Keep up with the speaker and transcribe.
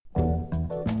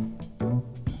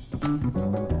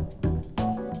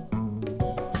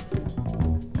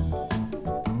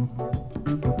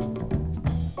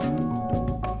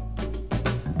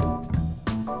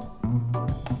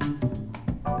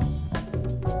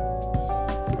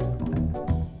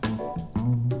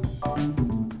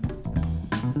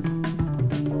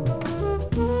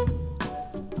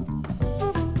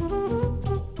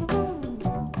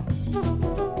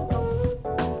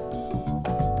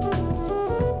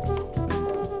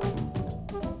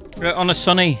On a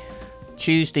sunny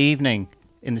Tuesday evening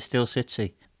in the Steel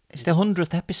City. It's the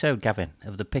 100th episode, Gavin,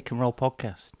 of the Pick and Roll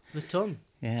podcast. The ton.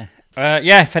 Yeah.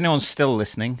 If anyone's still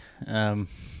listening, Well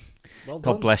God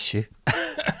done. bless you.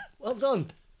 Well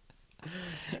done.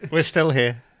 We're still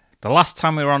here. The last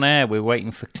time we were on air, we were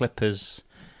waiting for Clippers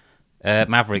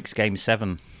Mavericks Game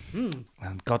 7. And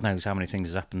God knows how many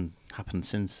things has happened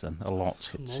since then. A lot,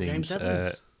 it More seems. Game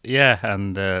 7s.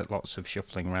 And lots of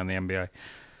shuffling around the NBA.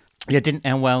 Yeah, it didn't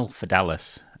end well for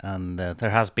Dallas, and there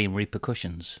has been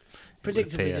repercussions.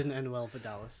 Predictably didn't end well for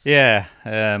Dallas. Yeah,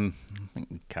 I think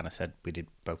we kind of said we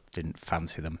didn't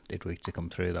fancy them, did we, to come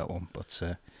through that one? But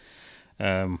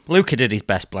Luka did his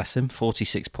best, bless him.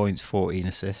 46 points, 14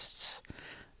 assists.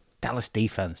 Dallas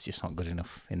defense just not good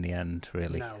enough in the end,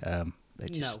 really. No. They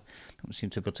just don't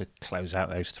seem to be able to close out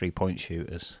those 3-point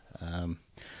shooters.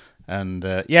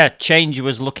 Change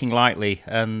was looking likely,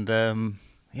 and the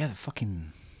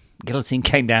fucking guillotine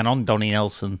came down on Donnie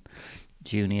Nelson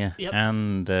Jr.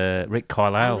 and Rick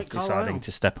Carlisle deciding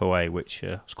to step away, which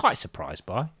I was quite surprised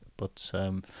by. But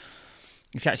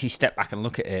if you actually step back and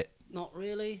look at it, Not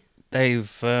really.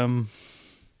 they've Not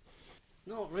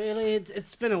really.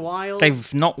 It's been a while.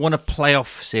 they've not won a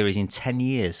playoff series in 10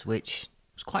 years, which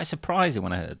was quite surprising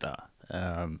when I heard that.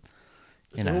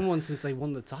 They've won one since they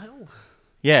won the title.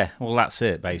 Yeah, well, that's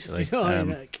it basically. You know what I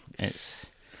mean?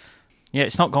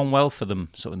 It's not gone well for them,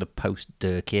 sort of in the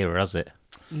post-Dirk era, has it?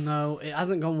 No, it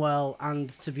hasn't gone well. And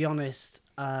to be honest,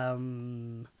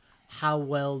 how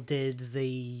well did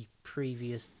the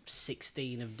previous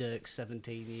 16 of Dirk's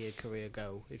 17-year career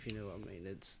go, if you know what I mean?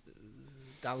 It's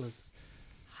Dallas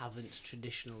haven't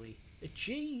traditionally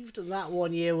achieved, and that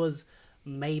one year was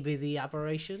maybe the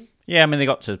aberration. Yeah, I mean, they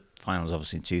got to finals,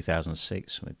 obviously, in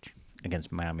 2006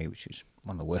 against Miami, which was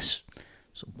one of the worst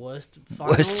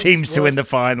teams to win the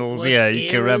finals. Yeah, you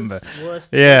can remember.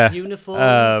 Worst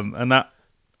uniforms. And that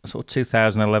sort of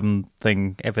 2011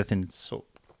 thing, everything sort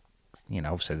of,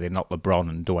 obviously they knocked LeBron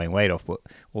and Dwayne Wade off, but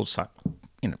also,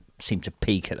 seemed to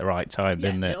peak at the right time,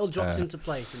 didn't it? It all dropped into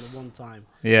place in the one time.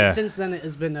 Yeah. But since then, it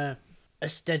has been a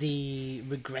steady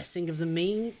regressing of the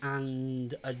mean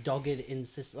and a dogged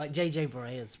insist. Like JJ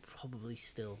Barea's probably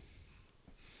still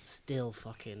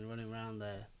fucking running around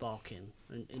there barking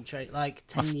and like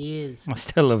 10 years. I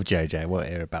still love JJ. I won't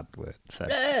hear a bad word. So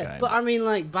Yeah, but I mean,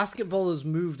 like, basketball has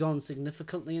moved on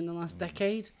significantly in the last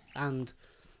decade, and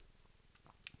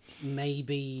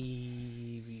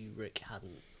maybe Rick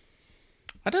hadn't.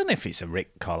 I don't know if it's a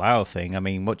Rick Carlisle thing. I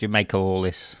mean, what do you make of all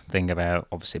this thing about,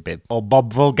 obviously,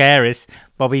 Bob Vulgaris,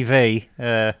 Bobby V,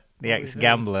 the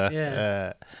ex-gambler?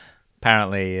 Yeah.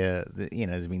 Apparently,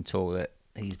 there's been talk that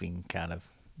he's been kind of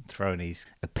throwing his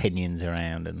opinions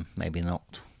around and maybe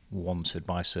not wanted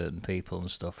by certain people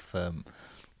and stuff.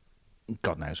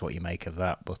 God knows what you make of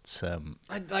that, but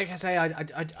I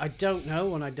don't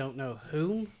know, and I don't know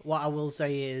whom. What I will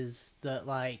say is that,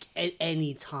 like,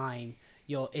 any time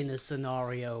you're in a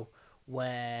scenario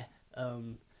where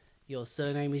your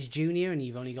surname is Junior and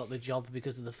you've only got the job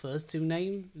because of the first two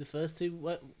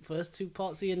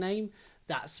parts of your name,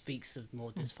 that speaks of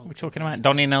more dysfunction. We're talking about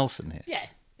Donnie Nelson here. Yeah.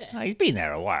 Oh, he's been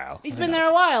there a while. He's been there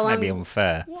a while. Maybe and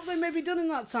unfair. What have they maybe done in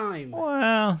that time?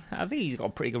 Well, I think he's got a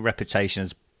pretty good reputation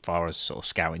as far as sort of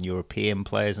scouting European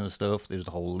players and stuff. There's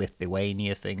the whole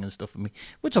Lithuania thing and stuff. I mean,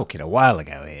 we're talking a while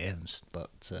ago here, but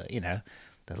the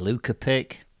Luka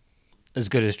pick, as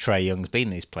good as Trae Young's been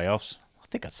in these playoffs, I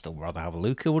think I'd still rather have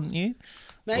Luka, wouldn't you?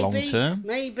 Long term,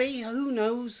 maybe. Who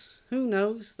knows?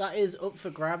 That is up for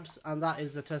grabs, and that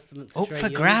is a testament to Trae Young. Up for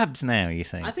grabs now, you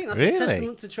think? I think that's really? a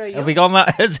testament to Trae Young. Have we gone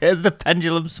that? Has the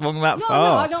pendulum swung that far?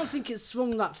 No, I don't think it's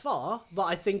swung that far, but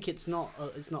I think it's not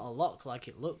a lock like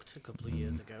it looked a couple of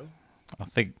years ago. I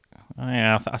think,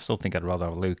 I still think I'd rather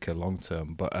have Luka long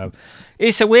term, but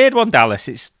it's a weird one,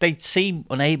 Dallas. They seem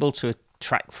unable to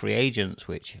attract free agents,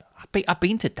 which I've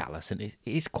been to Dallas, and it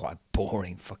is quite a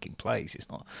boring fucking place. It's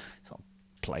not a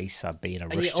place I'd be in a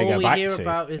rush to go back to. All we hear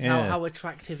about is how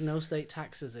attractive no state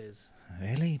taxes is.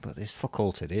 Really? But there's fuck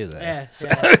all to do there. Yeah. So,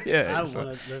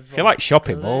 If you like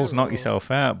shopping malls, knock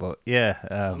yourself out. But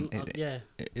it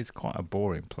is quite a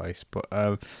boring place. But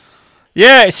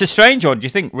it's a strange one. Do you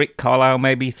think Rick Carlisle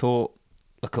maybe thought,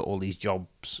 look at all these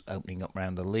jobs opening up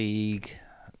around the league,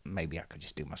 maybe I could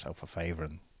just do myself a favour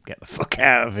and get the fuck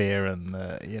out of here, and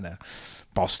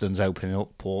Boston's opening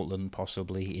up, Portland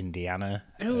possibly, Indiana.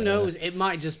 Who knows? It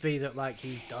might just be that, like,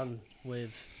 he's done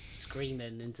with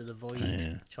screaming into the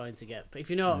void, trying to get. But if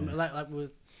you know, what I mean, like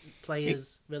with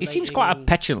players, he seems quite a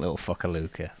petulant little fucker,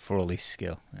 Luka, for all his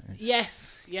skill.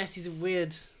 Yes, he's a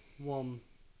weird one.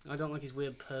 I don't like his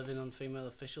weird perving on female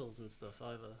officials and stuff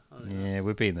either. Yeah,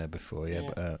 we've been there before,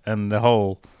 but and the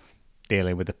whole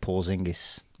dealing with the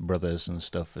Porzingis brothers and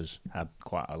stuff has had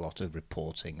quite a lot of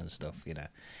reporting and stuff.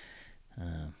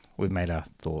 We've made our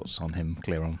thoughts on him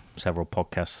clear on several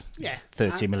podcasts. Yeah.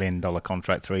 $30 million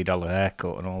contract, $3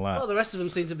 haircut, and all that. Well, the rest of them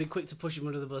seem to be quick to push him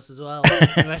under the bus as well.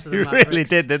 The rest of the Mavericks. Really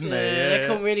did, didn't they? Yeah, they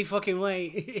couldn't really fucking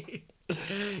wait.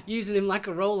 Using him like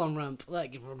a roll-on ramp.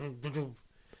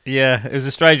 Yeah, it was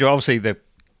a strange one. Obviously, the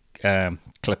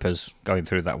Clippers going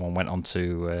through that one went on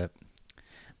to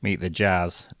meet the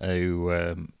Jazz,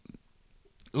 who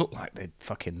looked like they'd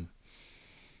fucking,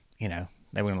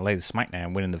 they were going to lay the smack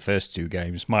down, winning the first 2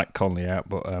 games. Mike Conley out,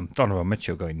 but Donovan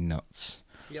Mitchell going nuts.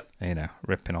 Yep.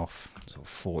 Ripping off sort of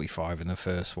 45 in the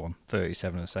first one,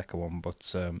 37 in the second one,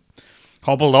 but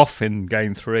hobbled off in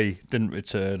game 3, didn't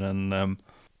return, and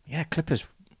Clippers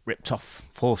ripped off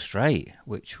 4 straight,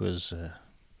 which was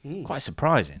quite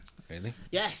surprising, really.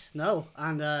 Yes, no,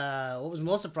 and what was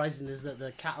more surprising is that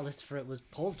the catalyst for it was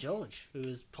Paul George, who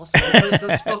was possibly the person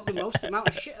that spoke the most amount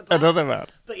of shit about Another man.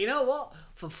 But you know what?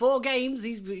 For 4 games,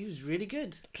 he was really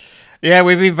good. Yeah,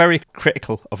 we've been very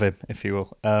critical of him, if you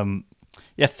will.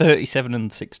 37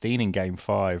 and 16 in game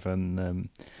 5, and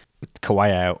with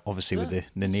Kawhi out, obviously, with the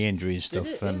knee injury and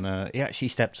stuff, and he actually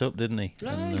stepped up, didn't he?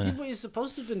 Yeah, he did what he's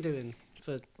supposed to have been doing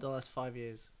for the last 5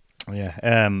 years.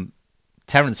 Yeah.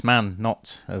 Terrence Mann,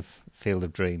 not of Field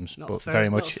of Dreams, but very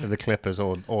much of the Clippers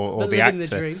or the actor.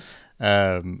 The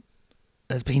dream.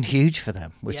 Has been huge for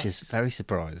them, which is very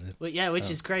surprising. Well, yeah, which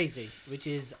is crazy, which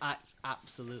is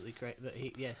absolutely great.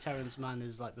 That Terrence Mann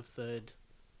is like the 3rd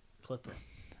Clipper.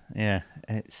 Yeah,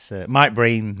 it's Mike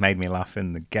Breen made me laugh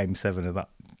in the Game 7 of that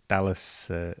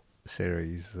Dallas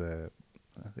series. I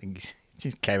think he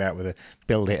just came out with a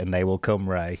 "build it and they will come,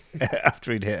 Ray"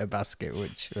 after he'd hit a basket,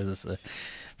 which was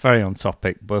very on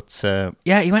topic. But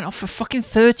he went off for fucking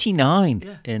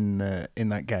 39 in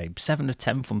that game, 7 of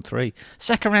 10 from 3,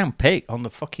 2nd round pick on the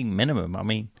fucking minimum. I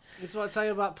mean, that's what I tell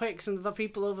you about picks and the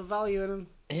people overvaluing them.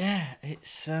 Yeah,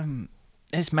 it's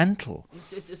mental.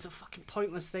 It's a fucking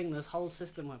pointless thing. This whole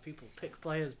system where people pick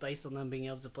players based on them being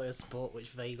able to play a sport which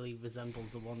vaguely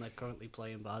resembles the one they're currently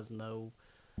playing, but has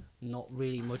not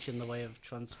really much in the way of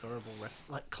transferable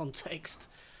context.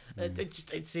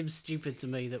 It seems stupid to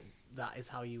me that is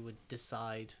how you would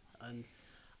decide. And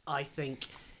I think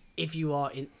if you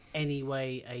are in any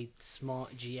way a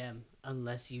smart GM,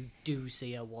 unless you do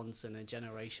see a once in a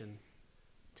generation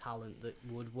talent that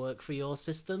would work for your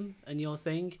system and your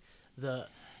thing, that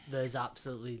there's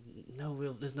absolutely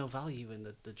there's no value in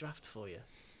the draft for you.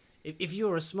 If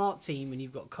you're a smart team and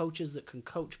you've got coaches that can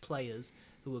coach players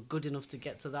who are good enough to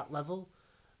get to that level,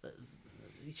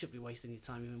 you shouldn't be wasting your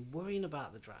time even worrying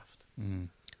about the draft.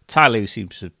 Ty Lue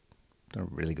seems to have done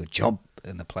a really good job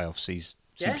in the playoffs. He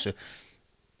seems to,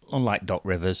 unlike Doc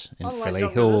Rivers in Philly,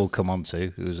 who we'll come on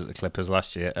to, who was at the Clippers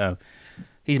last year,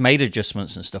 he's made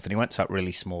adjustments and stuff, and he went to that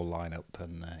really small lineup,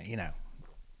 and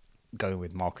going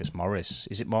with Marcus Morris.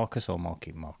 Is it Marcus or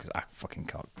Marquis Marcus? I fucking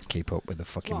can't keep up with the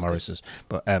fucking Morrises.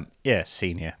 But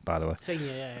senior, by the way.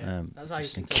 Senior, yeah. That's how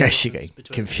just in case you get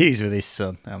confused with his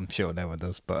son. I'm sure no one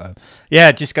does. But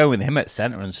just going with him at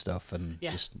centre and stuff, and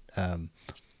just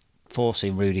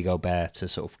forcing Rudy Gobert to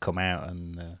sort of come out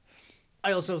and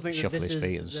I also think shuffle that his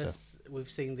feet and stuff. We've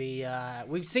seen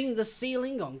the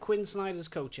ceiling on Quinn Snyder's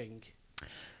coaching.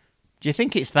 Do you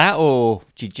think it's that, or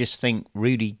do you just think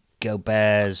Rudy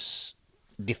Gobert's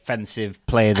defensive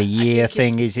player of the year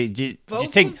thing? Is it? Do you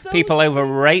think people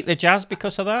overrate the Jazz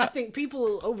because of that? I think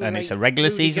people overrate. And it's a regular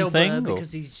Rudy season Gobert thing,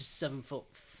 because he's just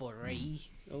 7'3"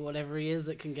 or whatever he is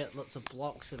that can get lots of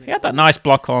blocks. And he had that nice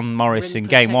block on Morris in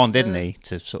game 1, didn't he,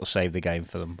 to sort of save the game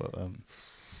for them? But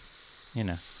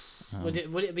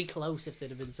would it be close if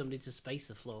there'd have been somebody to space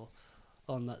the floor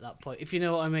on that point? If you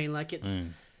know what I mean, like it's.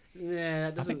 Yeah,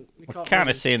 that doesn't. We're kind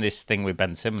of seeing this thing with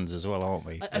Ben Simmons as well, aren't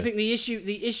we? I think the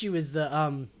issue is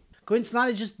that Quinn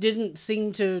Snyder just didn't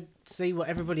seem to see what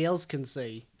everybody else can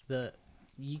see, that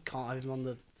you can't have him on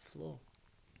the floor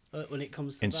when it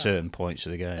comes to certain points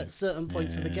of the game. At certain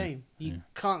points of the game, you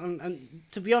can't. And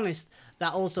to be honest,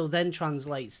 that also then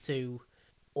translates to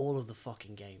all of the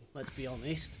fucking game. Let's be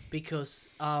honest, because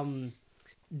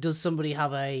does somebody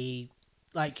have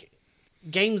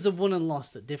games are won and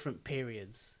lost at different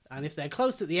periods, and if they're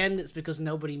close at the end, it's because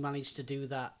nobody managed to do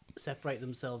that, separate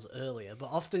themselves earlier. But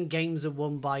often games are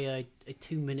won by a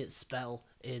 2-minute spell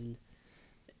in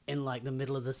like the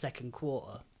middle of the second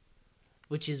quarter,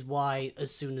 which is why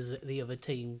as soon as the other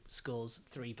team scores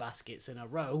 3 baskets in a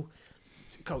row,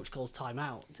 the coach calls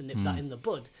timeout to nip that in the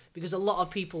bud. Because a lot of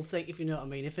people think, if you know what I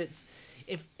mean, if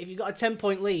you've got a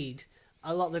 10-point lead,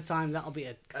 a lot of the time that'll be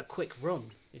a quick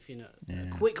run. If you know, a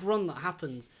quick run that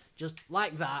happens just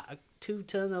like that, 2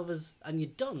 turnovers, and you're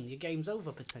done. Your game's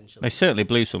over potentially. They certainly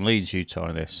blew some leads, Utah,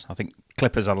 in this. I think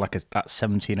Clippers had like that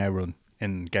 17-0 run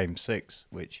in Game 6,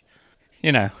 which,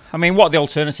 you know, I mean, what are the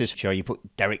alternatives? Sure, you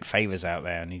put Derek Favors out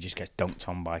there and he just gets dunked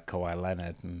on by Kawhi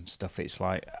Leonard and stuff. It's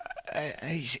like,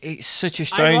 it's such a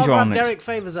strange one. I'd rather have Derek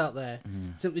Favors out there,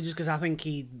 simply just because I think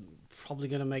he's probably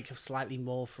going to make slightly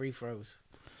more free throws.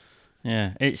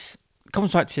 Yeah, it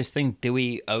comes back to this thing, do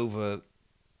we overvalue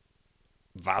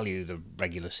the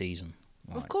regular season?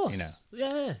 Like, of course. You know?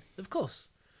 Yeah, of course.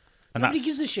 And Nobody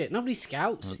gives a shit. Nobody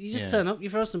scouts. You just turn up, you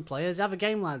throw some players, have a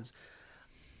game, lads.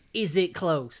 Is it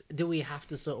close? Do we have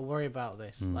to sort of worry about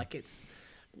this? Like,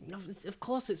 of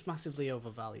course it's massively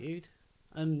overvalued.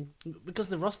 Because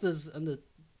the rosters and the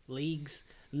leagues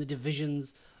and the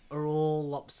divisions are all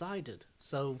lopsided.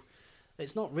 So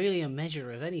it's not really a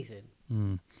measure of anything.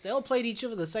 They all played each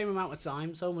other the same amount of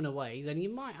times, home and away, then you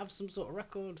might have some sort of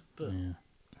record. But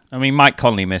I mean, Mike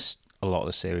Conley missed a lot of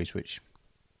the series, which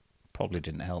probably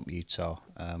didn't help Utah.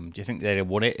 Do you think they'd have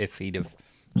won it if he'd have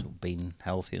sort of been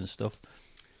healthy and stuff?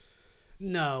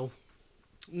 No,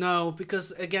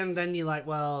 because again, then you're like,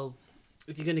 well,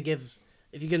 if you're gonna give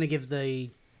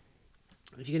the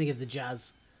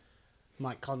Jazz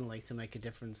Mike Conley to make a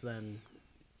difference, then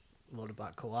what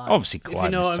about Kawhi? Obviously, Kawhi. If you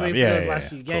know what I mean, for those last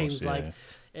few games, course, like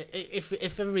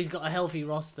if everybody's got a healthy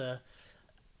roster,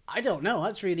 I don't know.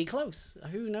 That's really close.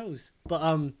 Who knows?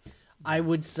 But I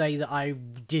would say that I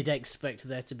did expect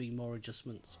there to be more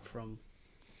adjustments from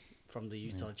the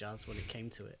Utah Jazz when it came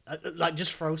to it. Like,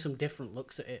 just throw some different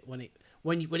looks at it when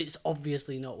it's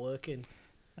obviously not working.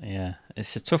 Yeah,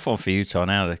 it's a tough one for Utah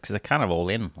now because they're kind of all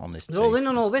in on this. They're all in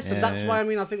on all this, and that's why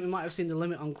I think we might have seen the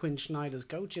limit on Quinn Snyder's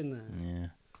coaching there. Yeah.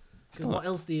 Because what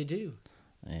else do you do?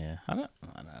 Yeah, I don't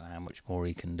know how much more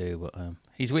he can do, but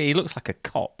he looks like a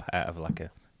cop out of like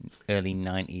a early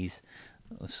 '90s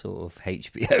sort of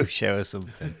HBO show or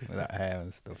something with that hair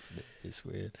and stuff. It's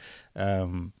weird.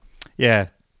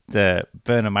 The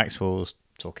Vernon Maxwell was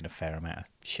talking a fair amount of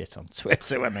shit on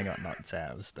Twitter when they got knocked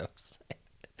out and stuff,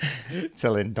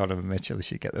 telling Donovan Mitchell he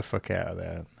should get the fuck out of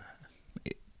there.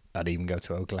 I'd even go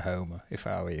to Oklahoma if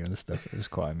I were you and stuff. It was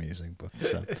quite amusing, but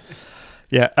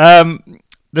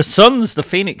the Suns, the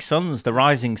Phoenix Suns, the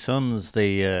Rising Suns,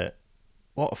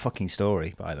 what a fucking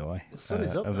story, by the way,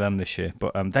 of them this year.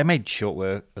 But they made short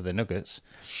work of the Nuggets.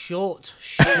 Short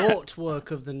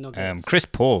work of the Nuggets. Chris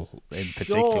Paul, in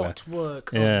particular. Short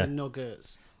work of the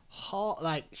Nuggets. Hot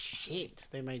like shit.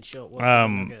 They made short work of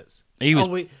the Nuggets.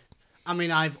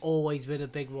 I've always been a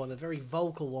very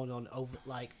vocal one on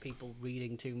people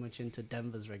reading too much into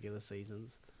Denver's regular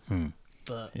seasons.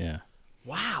 But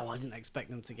wow, I didn't expect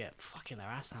them to get fucking their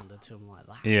ass handed to them like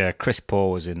that. Yeah, Chris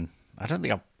Paul was in. I don't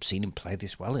think I've seen him play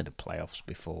this well in the playoffs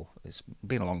before. It's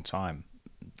been a long time.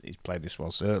 He's played this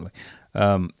well, certainly.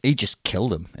 He just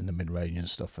killed him in the mid-range and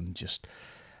stuff, and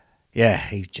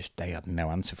they had no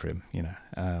answer for him, you know.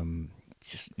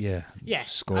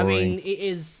 Scoring. I mean, it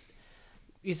is.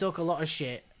 You talk a lot of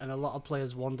shit, and a lot of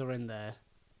players wander in there,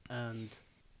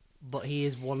 but he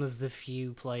is one of the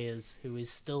few players who is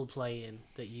still playing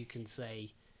that you can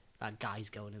say that guy's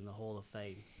going in the Hall of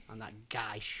Fame, and that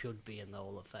guy should be in the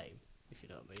Hall of Fame, if you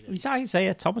know what I mean. He's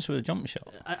Isaiah Thomas with a jump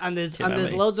shot. And there's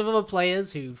loads of other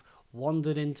players who've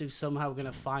wandered into somehow going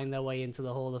to find their way into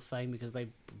the Hall of Fame because they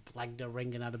blagged a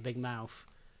ring and had a big mouth.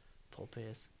 Paul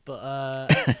Pierce. But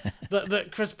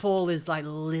Chris Paul is like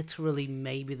literally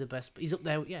maybe the best. He's up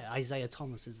there. Yeah, Isaiah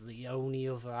Thomas is the only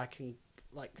other I can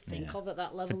think of at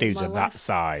that level. For dudes of that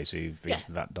size who've been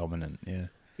that dominant,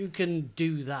 who can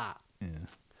do that. Yeah.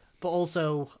 But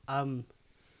also,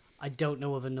 I don't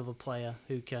know of another player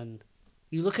who can.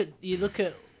 You look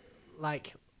at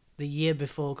like the year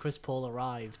before Chris Paul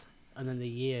arrived, and then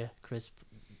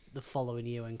the following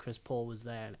year when Chris Paul was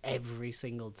there, and every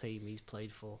single team he's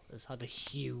played for has had a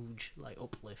huge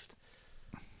uplift.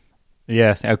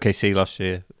 Yeah, OKC last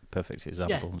year, perfect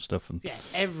example and stuff. And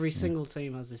every single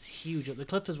team has this huge. The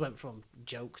Clippers went from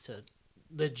joke to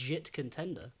legit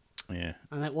contender. Yeah,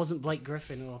 and that wasn't Blake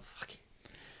Griffin or fucking.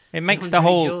 It makes the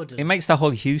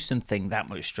whole Houston thing that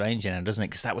much stranger now, doesn't it?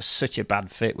 Because that was such a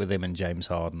bad fit with him and James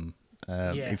Harden.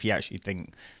 If you actually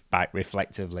think back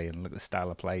reflectively and look at the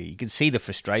style of play, you can see the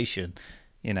frustration.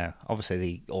 You know, obviously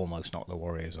they almost knocked the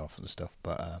Warriors off and stuff,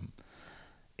 but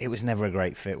it was never a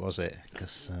great fit, was it?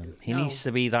 Because he needs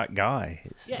to be that guy.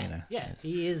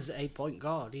 He is a point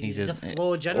guard. He's a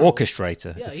floor general,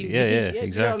 orchestrator. Exactly.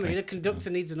 You know what I mean? A conductor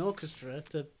needs an orchestra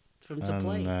for him to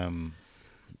play.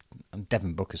 And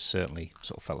Devin Booker's certainly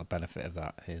sort of felt the benefit of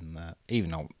that in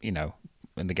even though, you know,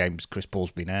 in the games Chris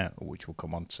Paul's been out, which we'll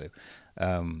come on to.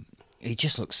 He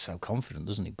just looks so confident,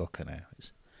 doesn't he, Booker now?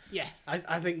 Yeah,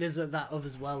 I think there's that of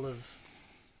as well of,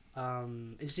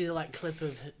 you see the clip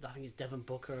of, I think it's Devin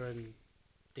Booker and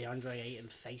DeAndre Ayton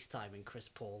FaceTiming Chris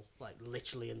Paul,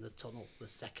 literally in the tunnel the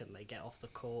second they get off the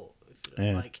court.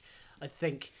 Yeah. I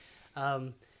think,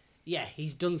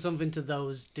 he's done something to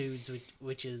those dudes,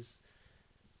 which is,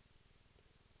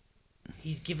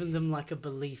 he's given them a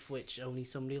belief which only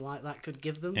somebody like that could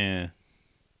give them. Yeah.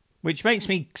 Which makes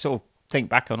me sort of think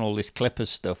back on all this Clippers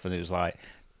stuff, and it was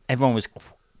everyone was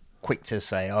quick to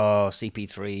say, "Oh,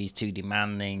 CP3 is too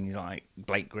demanding. He's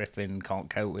Blake Griffin can't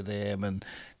cope with him," and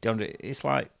DeAndre. It's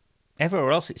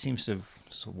everywhere else it seems to have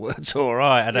sort of worked all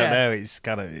right. I don't know. It's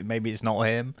kind of maybe it's not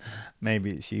him,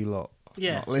 maybe it's you lot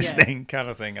not listening, kind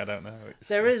of thing. I don't know.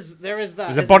 There is that.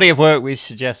 There's a body of work which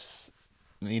suggests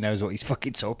he knows what he's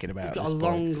fucking talking about. He's got a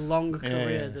long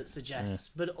career that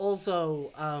suggests, but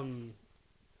also.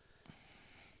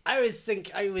 I always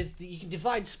think you can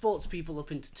divide sports people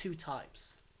up into two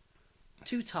types.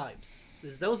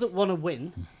 There's those that want to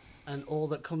win and all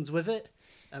that comes with it,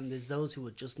 and there's those who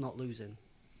are just not losing.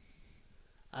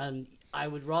 And I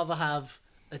would rather have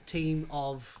a team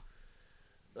of...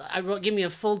 give me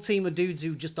a full team of dudes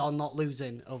who just are not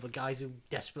losing over guys who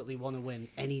desperately want to win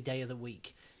any day of the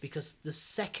week. Because the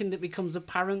second it becomes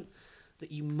apparent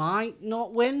that you might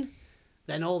not win...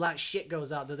 then all that shit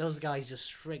goes out, that those guys just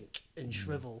shrink and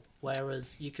shrivel.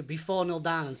 Whereas you could be 4-0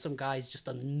 down and some guys just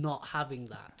are not having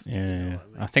that. Yeah, you know what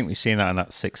I mean? I think we've seen that in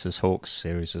that Sixers-Hawks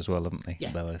series as well, haven't we?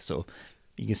 Yeah.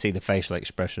 You can see the facial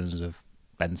expressions of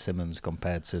Ben Simmons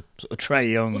compared to sort of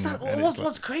Trae Young.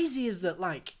 What's crazy is that,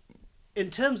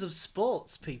 in terms of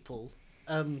sports people,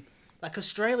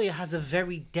 Australia has a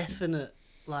very definite,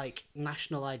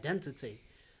 national identity.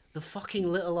 The fucking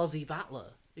little Aussie battler,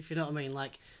 if you know what I mean.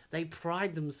 They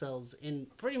pride themselves in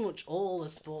pretty much all the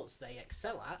sports they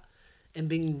excel at in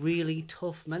being really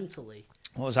tough mentally.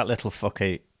 What was that little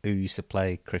fucker who used to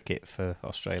play cricket for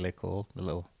Australia called? The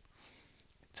little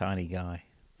tiny guy.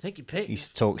 Take your pick. He used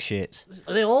to talk shit.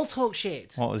 They all talk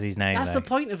shit. What was his name? That's the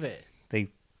point of it. The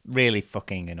really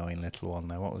fucking annoying little one,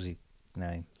 though. What was his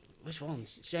name? Which one?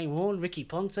 Shane Warne, Ricky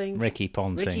Ponting? Ricky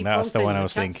Ponting. That's the one I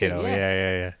was thinking of. Yes.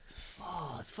 Yeah.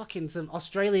 Oh, fucking some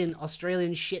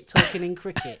Australian shit talking in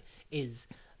cricket is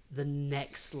the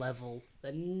next level.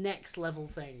 The next level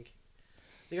thing.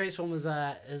 The greatest one was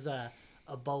a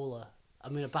bowler.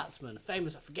 A batsman.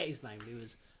 Famous. I forget his name. He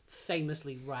was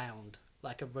famously round,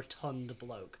 like a rotund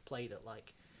bloke. Played at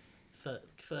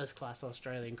first class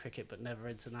Australian cricket, but never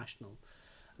international.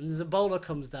 And there's a bowler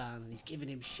comes down and he's giving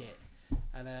him shit,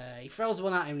 and he throws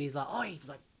one at him and he's like, "Oi,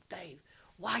 Dave,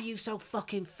 why are you so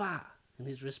fucking fat?" And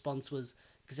his response was,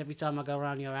 "Because every time I go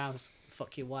around your house,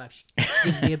 fuck your wife, she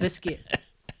gives me a biscuit."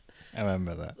 I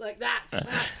remember that.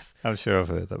 That's. I'm sure I've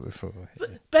heard that before.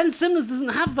 But Ben Simmons doesn't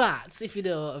have that, if you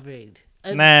know what I mean.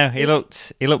 No, he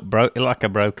looked like a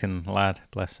broken lad.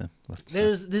 Bless him.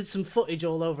 There's some footage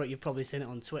all over it. You've probably seen it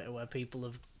on Twitter where people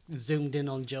have zoomed in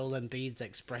on Joel Embiid's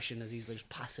expression as he's just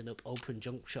passing up open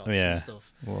jump shots and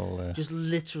stuff. Well, just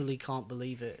literally can't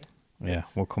believe it. Yeah,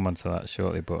 we'll come on to that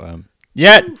shortly, but.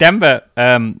 Denver,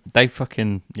 they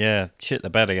fucking, shit the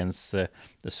bed against the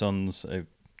Suns.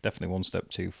 Definitely one step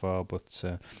too far, but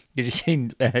did you see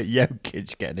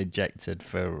Jokic getting ejected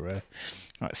for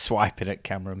swiping at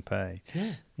Cameron Payne?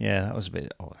 Yeah, that was a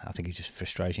bit. I think he's just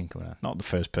frustration coming out. Not the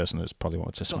first person that's probably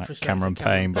wanted to smack Cameron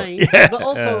Payne, but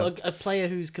also a player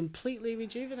who's completely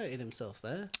rejuvenated himself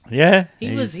there. Yeah,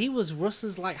 he was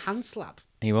Russ's hand slap.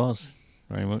 He was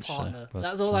very much partner. So. But,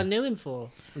 that's all I knew him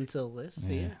for until this.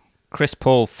 Yeah. Chris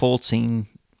Paul 14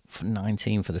 for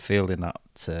 19 for the field in that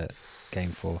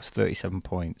game 4, 37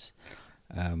 points.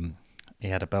 He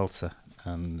had a belter,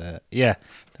 and they're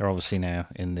obviously now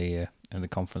in the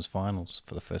conference finals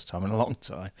for the first time in a long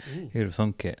time. Who'd have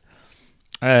thunk it?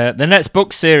 The Nets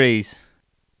Bucks series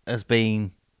has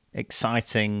been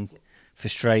exciting,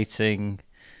 frustrating,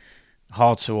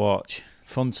 hard to watch,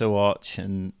 fun to watch,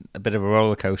 and a bit of a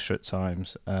roller coaster at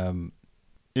times.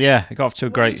 It got off to a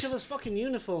great... Each of us fucking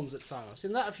uniforms at times. I've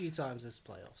seen that a few times this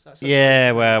playoffs.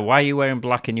 Where why are you wearing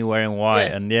black and you wearing white?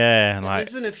 Yeah. And there's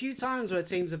been a few times where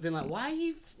teams have been like, why are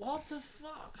you... What the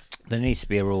fuck? There needs to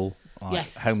be a rule.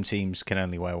 Yes. Home teams can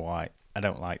only wear white. I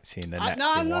don't like seeing the Nets in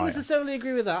white. I don't necessarily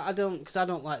agree with that. Because I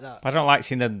don't like that. I don't like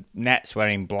seeing the Nets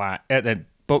wearing black... the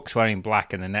Bucks wearing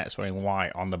black and the Nets wearing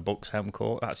white on the Bucks home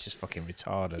court. That's just fucking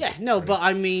retarded. Yeah, no, but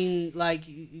I mean, I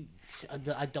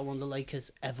don't want the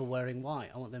Lakers ever wearing white.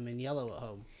 I want them in yellow at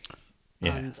home.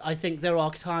 Yeah. And I think there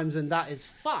are times when that is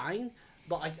fine,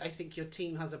 but I think your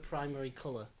team has a primary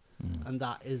colour, and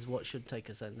that is what should take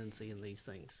ascendancy in these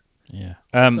things. Yeah.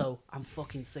 So I'm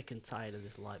fucking sick and tired of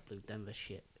this light blue Denver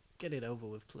shit. Get it over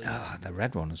with, please. Oh, the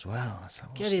red one as well.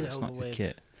 Get it over with.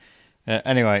 Kit.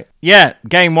 Anyway, yeah,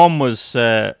 game one was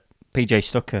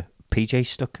TJ Hooker.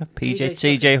 PJ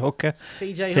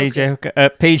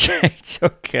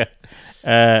Tucker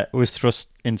was thrust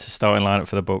into starting lineup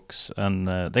for the Bucks, and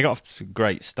they got a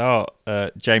great start.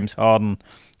 James Harden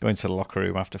going to the locker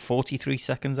room after 43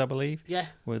 seconds, I believe. Yeah.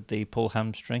 With the pull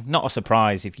hamstring. Not a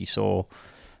surprise if you saw.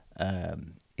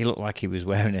 He looked like he was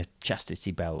wearing a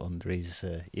chastity belt under his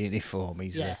uniform.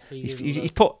 He's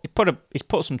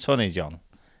put some tonnage on.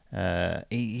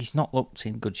 He's not looked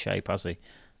in good shape, has he?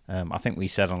 I think we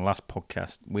said on the last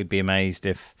podcast we'd be amazed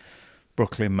if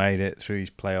Brooklyn made it through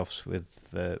his playoffs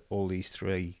with all these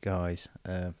three guys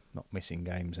not missing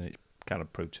games, and it's kind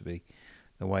of proved to be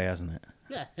the way, hasn't it?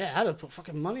 Yeah, I'd have put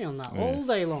fucking money on that all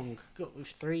day long. Got with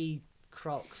three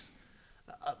Crocs.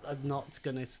 Are not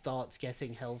going to start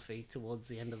getting healthy towards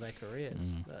the end of their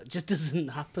careers. It just doesn't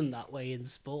happen that way in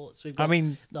sports. We've got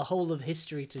the whole of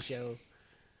history to show.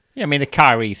 Yeah, the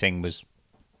Kyrie thing was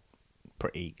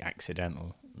pretty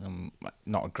accidental.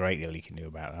 Not a great deal you can do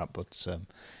about that, but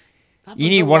you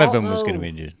knew one of them was going to be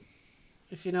injured.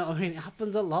 If you know what I mean, it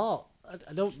happens a lot.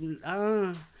 I don't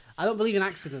believe in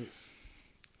accidents.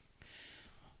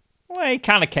 Well, he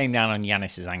kind of came down on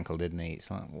Giannis's ankle, didn't he?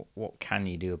 It's like, what can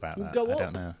you do about that? I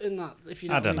don't know. In that, if you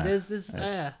know, I don't know. There's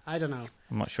I don't know.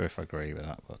 I'm not sure if I agree with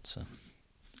that, but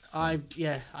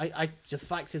the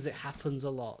fact is, it happens a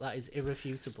lot. That is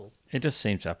irrefutable. It does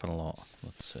seem to happen a lot,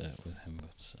 with him. But hang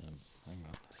on,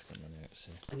 let's get my notes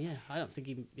here. And I don't think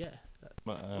he. Yeah.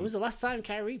 When was the last time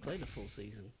Kyrie played a full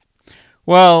season?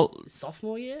 Well,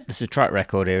 sophomore year. There's a track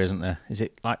record here, isn't there? Is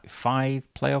it like 5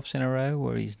 playoffs in a row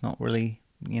where he's not really?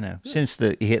 Since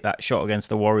he hit that shot against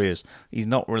the Warriors, he's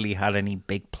not really had any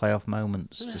big playoff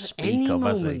moments to speak of,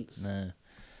 has he? No.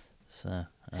 So,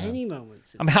 any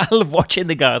moments. I love watching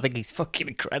the guy. I think he's fucking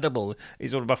incredible.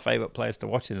 He's one of my favourite players to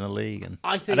watch in the league, and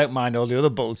I don't mind all the other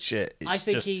bullshit. I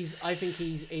think he's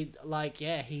the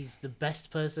best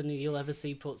person you'll ever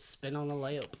see put spin on a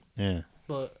layup. Yeah.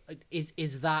 But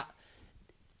is that?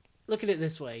 Look at it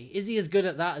this way: is he as good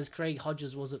at that as Craig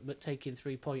Hodges was at taking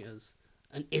 3-pointers?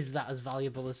 And is that as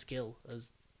valuable a skill as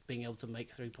being able to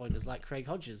make 3-pointers like Craig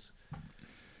Hodges?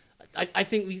 I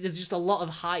think there's just a lot of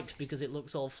hype because it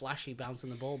looks all flashy, bouncing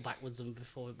the ball backwards and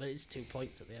before, but it's 2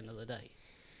 points at the end of the day.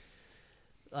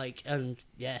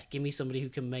 Give me somebody who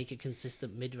can make a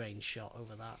consistent mid-range shot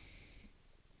over that.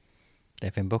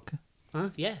 Devin Booker? Huh?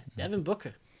 Yeah, Devin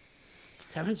Booker.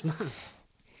 Terrence Mann.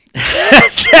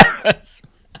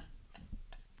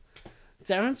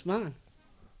 Terrence Mann.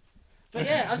 But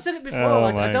yeah, I've said it before.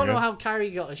 I don't know how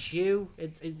Kyrie got a shoe.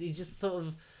 He's just sort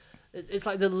of. It's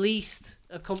like the least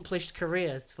accomplished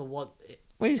career for what.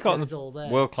 He's got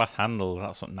world class handles.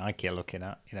 That's what Nike are looking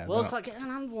at. World class. Get on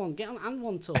and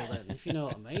one tour then, if you know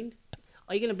what I mean.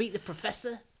 Are you going to beat the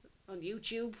professor on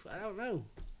YouTube? I don't know.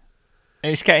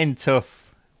 It's getting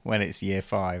tough when it's year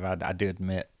 5. I do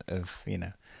admit of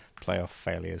playoff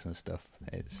failures and stuff.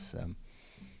 It's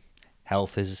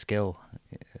health is a skill.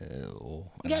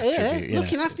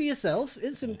 Looking after yourself,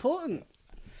 it's important.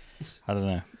 I don't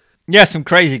know. Yeah, some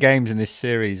crazy games in this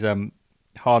series.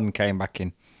 Harden came back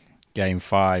in game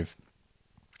 5.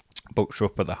 Bucks were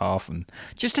up at the half and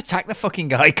just attack the fucking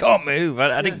guy. He can't move.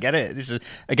 I didn't get it. This is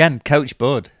again Coach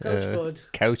Bud.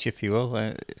 Coach, if you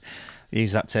will.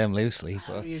 Use that term loosely.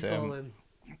 How do you call him?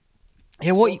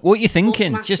 Yeah, what you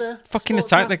thinking? Just fucking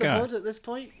attack the guy. Bud at this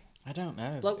point. I don't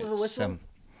know. Bloke with a whistle.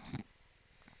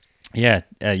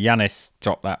 Giannis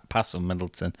dropped that pass on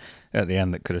Middleton at the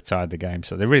end that could have tied the game.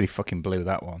 So they really fucking blew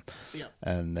that one. Yeah.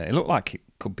 And it looked like it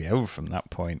could be over from that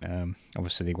point.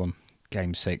 Obviously, they won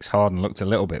game 6. Harden looked a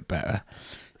little bit better.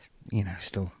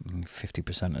 Still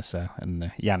 50% or so. And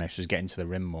Giannis was getting to the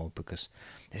rim more because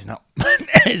there's not...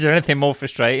 Is there anything more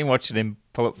frustrating watching him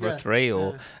pull up for a 3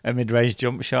 or a mid-range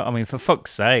jump shot? I mean, for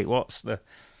fuck's sake,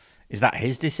 Is that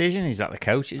his decision? Is that the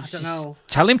coach? I don't know.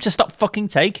 Tell him to stop fucking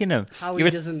taking them. How he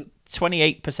doesn't...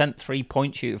 28%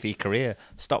 3-point shooter for your career.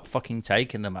 Stop fucking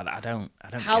taking them. I don't.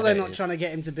 How they're not trying to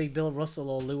get him to be Bill Russell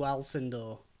or Lou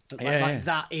Alcindor, like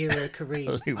that era Kareem.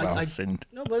 Lou Alcindor.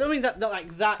 No, but I mean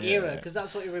that era because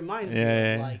that's what it reminds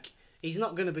me of. Like he's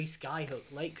not going to be Skyhook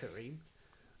late Kareem.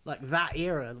 Like that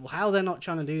era. How they're not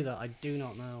trying to do that, I do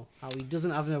not know. How he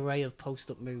doesn't have an array of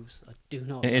post-up moves, I do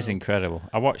not know. It is incredible.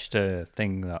 I watched a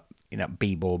thing that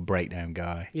B-ball breakdown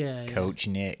guy, Coach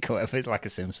Nick, whatever, it's like a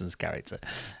Simpsons character.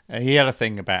 He had a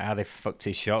thing about how they fucked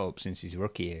his shot up since his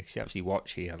rookie year. Because you actually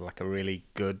watch, he had like a really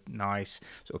good, nice,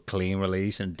 sort of clean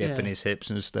release and dip in his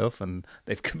hips and stuff. And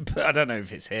they've, I don't know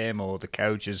if it's him or the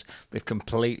coaches, they've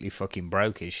completely fucking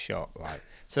broke his shot. Like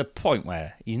to the point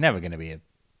where he's never going to be a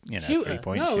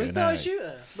 3-point shooter. No, he's not a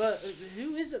shooter. But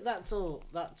who is it? That's all.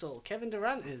 Kevin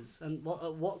Durant is, and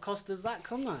what cost does that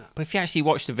come at? But if you actually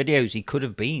watch the videos, he could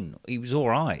have been. He was all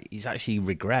right. He's actually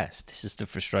regressed. This is the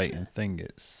frustrating thing.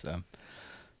 It's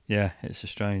it's a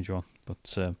strange one.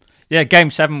 But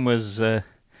Game 7 was very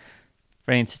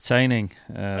entertaining.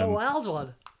 A wild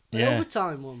one. An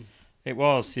overtime one. It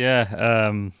was,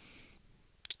 yeah.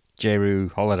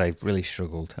 Jrue Holiday really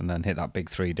struggled and then hit that big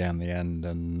three down the end,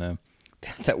 and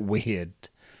that weird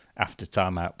after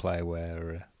timeout play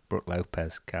where Brook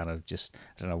Lopez kind of just,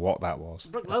 I don't know what that was.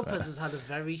 Brook Lopez has had a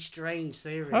very strange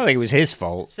series. I don't think it was his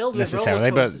fault it's filled necessarily,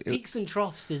 with roller coasters. but peaks and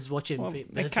troughs is watching.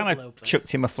 They kind of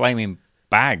chucked him a flaming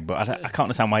bag, but I can't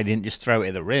understand why he didn't just throw it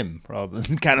at the rim rather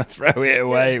than kind of throw it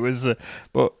away. Yeah. It was,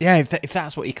 but yeah, if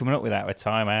that's what you're coming up with out of a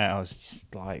timeout, I was just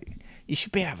like, you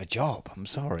should be out of a job. I'm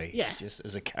sorry. Yeah. Just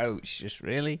as a coach, just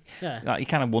really. Yeah. Like, you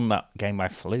kind of won that game by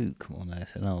fluke more than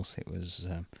anything else. It was,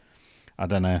 I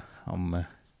don't know.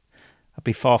 I'd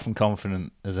be far from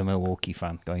confident as a Milwaukee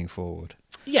fan going forward.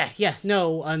 Yeah,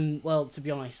 no, and well, to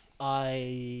be honest,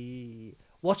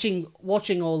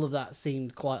 watching all of that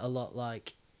seemed quite a lot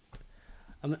like.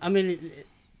 I mean,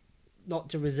 not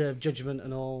to reserve judgment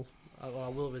and all. Well, I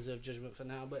will reserve judgment for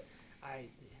now, but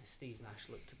Steve Nash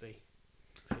looked to be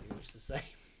pretty much the same.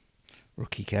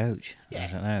 Rookie coach. Yeah. I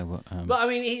don't know. But I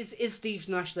mean, is Steve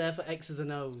Nash there for X's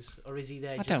and O's, or is he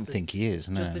there? I don't think he is.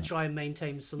 No. Just to try and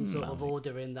maintain some sort of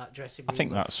order in that dressing room. I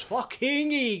think that's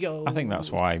fucking ego. I think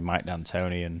that's why Mike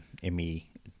D'Antoni and Ime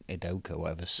Udoka,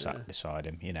 whatever, sat beside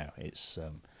him.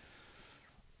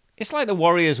 It's like the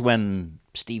Warriors when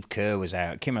Steve Kerr was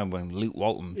out. I can't remember when Luke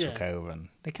Walton took over, and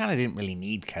they kind of didn't really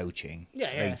need coaching. Yeah.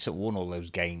 They sort of won all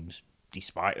those games,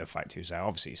 despite the fact he was out.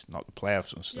 Obviously, it's not the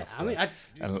playoffs and stuff. Yeah, I mean,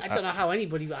 I don't know how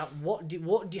anybody.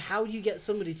 How do you get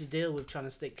somebody to deal with trying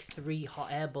to stick 3 hot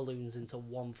air balloons into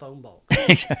one phone box?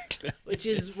 Exactly. Which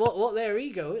is what their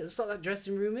ego. It's what that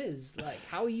dressing room is. Like,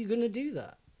 how are you going to do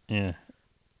that? Yeah.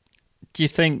 Do you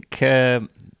think?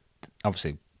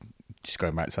 Obviously, just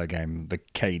going back to that game, the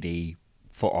KD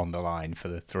foot on the line for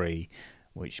the 3,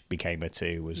 which became a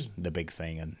 2, was the big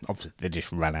thing. And obviously, they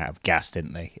just ran out of gas,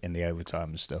 didn't they, in the overtime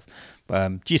and stuff.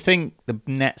 Do you think the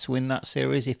Nets win that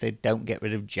series if they don't get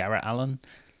rid of Jarrett Allen?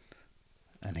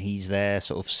 And he's their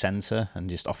sort of centre and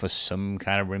just offers some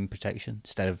kind of rim protection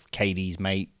instead of KD's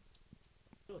mate?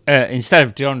 Instead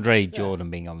of DeAndre Jordan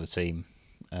being on the team,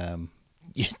 do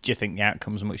you think the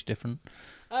outcome's much different?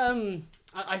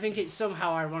 I think it's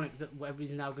somehow ironic that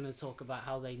everybody's now going to talk about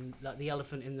how the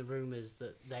elephant in the room is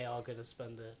that they are going to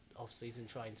spend the off-season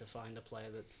trying to find a player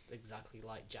that's exactly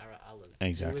like Jarrett Allen.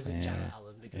 Exactly. Who isn't Jarrett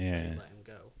Allen because they let him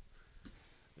go.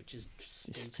 Which is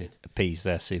stupid. Just to appease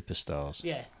their superstars.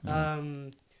 Yeah.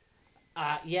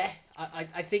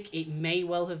 I think it may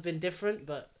well have been different,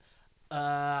 but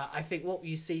I think what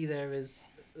you see there is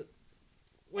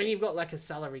when you've got like a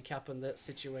salary cap in that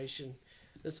situation,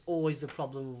 there's always the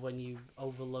problem of when you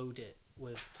overload it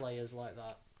with players like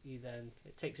that.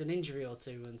 It takes an injury or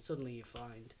two, and suddenly you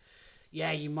find,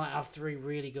 you might have 3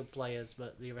 really good players,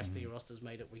 but the rest of your roster's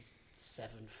made up with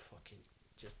 7 fucking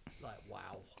just like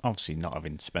wow. Obviously, not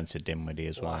having Spencer Dinwiddie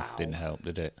as well didn't help,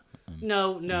 did it?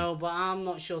 No, but I'm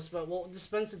not sure. But what does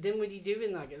Spencer Dinwiddie do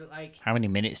in that? Like, how many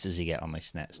minutes does he get on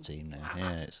this Nets team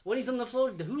now? When he's on the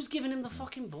floor, who's giving him the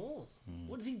fucking ball?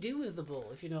 What does he do with the ball?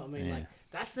 If you know what I mean, like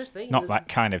that's the thing. Not that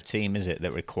kind of team, is it?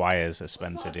 That requires a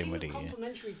Spencer Dinwiddie. It's not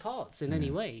complementary parts in any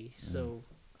way. So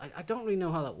I don't really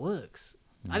know how that works.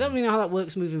 I don't really know how that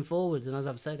works moving forward. And as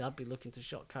I've said, I'd be looking to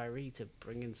shot Kyrie to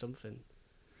bring in something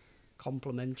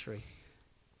complementary.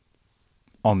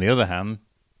 On the other hand,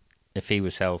 if he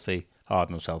was healthy,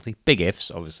 Harden was healthy, big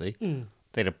ifs, obviously,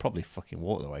 they'd have probably fucking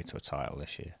walked away to a title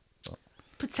this year. But.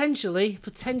 Potentially,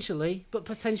 but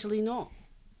potentially not.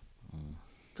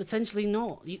 Potentially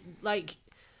not.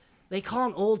 They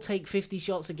can't all take 50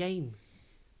 shots a game.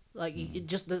 It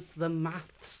just that's the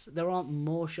maths. There aren't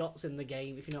more shots in the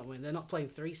game, if you know what I mean. They're not playing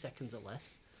 3 seconds or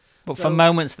less. But for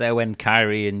moments there when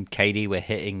Kyrie and KD were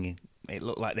hitting, it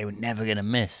looked like they were never going to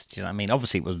miss. Do you know what I mean?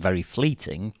 Obviously, it was very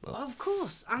fleeting. But, of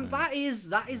course, and that is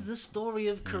the story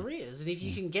of careers. And if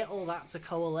you can get all that to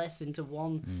coalesce into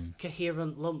one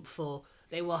coherent lump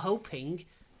they were hoping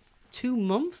 2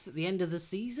 months at the end of the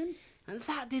season, and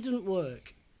that didn't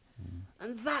work. I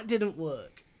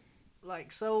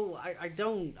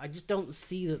just don't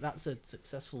see that that's a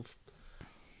successful.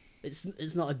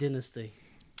 It's not a dynasty.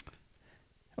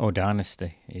 Or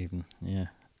dynasty, even, yeah.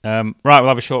 Right, we'll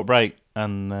have a short break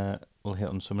and we'll hit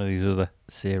on some of these other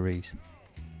series.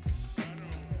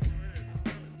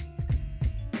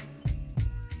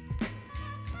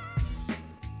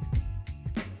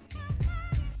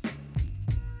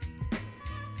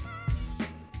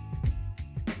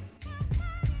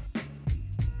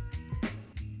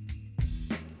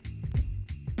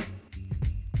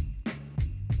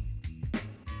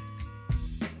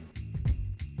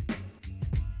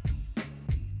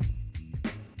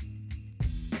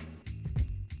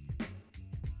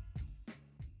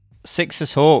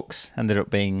 Sixers Hawks ended up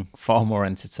being far more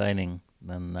entertaining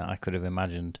than I could have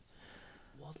imagined.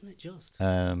 Wasn't it just?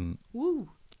 Woo!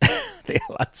 The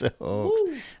Atlanta Hawks.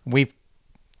 Woo. We've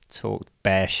talked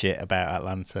bare shit about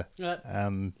Atlanta. Yep.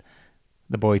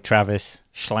 The boy Travis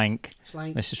Schlenk.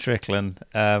 Mr. Strickland.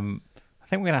 I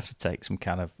think we're going to have to take some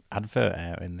kind of advert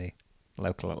out in the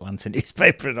local Atlanta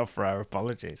newspaper and offer our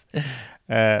apologies.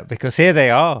 Because here they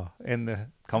are in the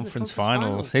conference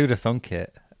finals. Who'd have thunk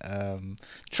it?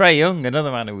 Trae Young,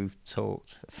 another man who we've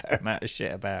talked a fair amount of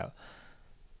shit about.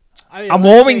 I'm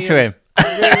warming to him.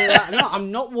 No,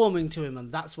 I'm not warming to him,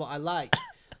 and that's what I like.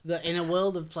 That in a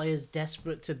world of players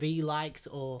desperate to be liked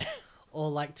or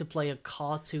like to play a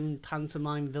cartoon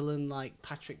pantomime villain like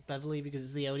Patrick Beverley because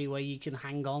it's the only way you can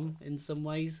hang on in some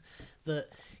ways, that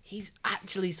he's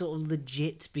actually sort of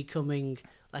legit becoming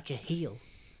like a heel.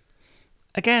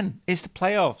 Again, it's the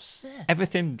playoffs. Yeah.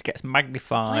 Everything gets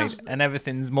magnified and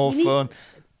everything's more fun.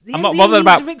 I'm not bothered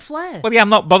about Ric Flair. Well, yeah, I'm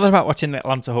not bothered about watching the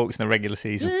Atlanta Hawks in the regular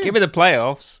season. Yeah. Give me the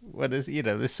playoffs where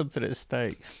there's something at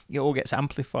stake. It all gets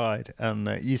amplified,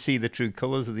 and you see the true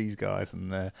colours of these guys,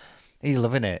 and he's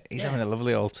loving it. He's having a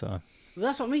lovely old time. Well,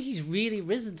 that's what I mean. He's really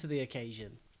risen to the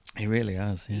occasion. He really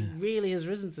has. Yeah. He really has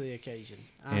risen to the occasion,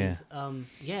 and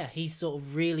he's sort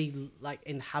of really like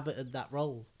inhabited that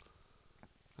role,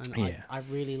 and I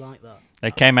really like that. They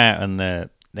came out and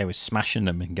they were smashing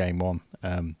them in game one.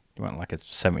 It went like a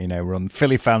 70-0 run.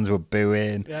 Philly fans were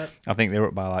booing. Yep. I think they were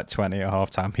up by like 20 at half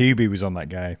time. Hubie was on that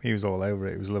game. He was all over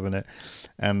it. He was loving it.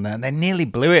 And they nearly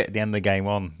blew it at the end of the game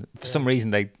one. For some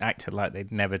reason, they acted like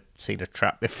they'd never seen a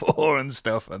trap before and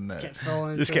stuff. And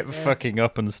just kept fucking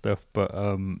up and stuff. But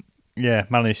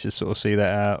managed to sort of see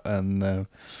that out. And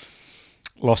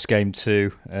lost game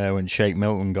two when Shake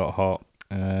Milton got hot.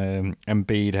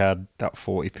 Embiid had that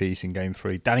 40-piece in game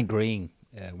three. Danny Green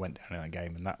went down in that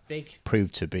game, and that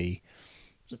proved to be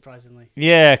surprisingly.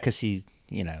 Yeah, because he's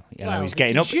getting up.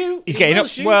 He's getting up.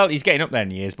 Well, he's getting up there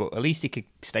in years, but at least he could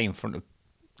stay in front of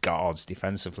guards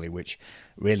defensively, which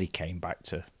really came back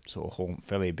to sort of haunt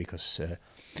Philly because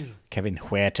Kevin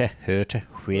Huerter,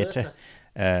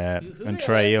 and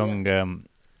Trae Young.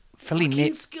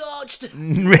 Philly scorched.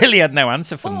 Really had no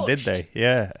answer for them, did they?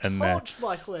 Yeah, and torched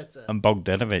by Huerter. And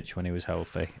Bogdanovich when he was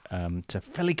healthy. So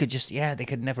Philly could they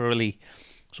could never really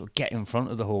sort of get in front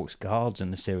of the Hawks guards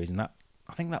in the series, and that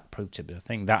I think that proved to be the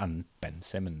thing. That and Ben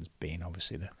Simmons being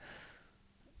obviously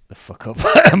the fuck up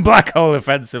and black hole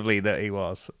offensively that he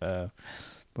was.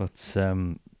 But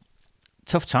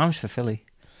tough times for Philly.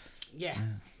 Yeah.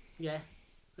 They've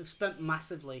spent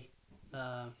massively.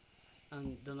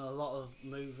 And done a lot of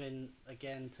moving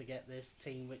again to get this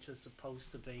team, which was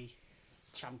supposed to be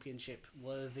championship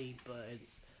worthy, but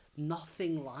it's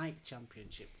nothing like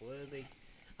championship worthy.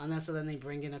 And then they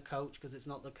bring in a coach because it's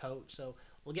not the coach. So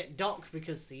we'll get Doc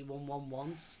because he won one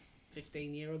once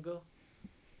 15 years ago.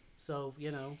 So,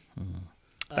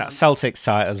 that Celtics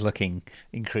site is looking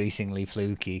increasingly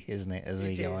fluky, isn't it, as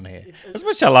we go on here? As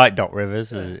much as I like Doc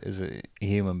Rivers as a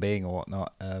human being or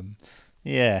whatnot,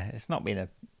 it's not been a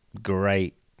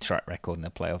great track record in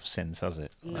the playoffs since, has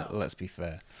it? No. Let's be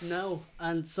fair. No,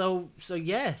 and so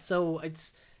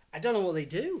it's I don't know what they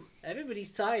do.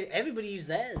 Everybody's tied. Everybody who's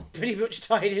there is pretty much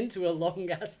tied into a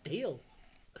long ass deal,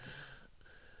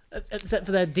 except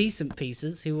for their decent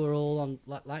pieces who are all on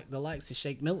like the likes of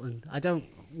Shake Milton.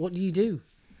 What do you do?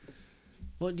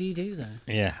 What do you do there?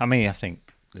 Yeah, I mean, I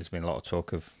think there's been a lot of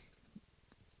talk of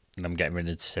them getting rid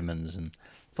of Simmons and.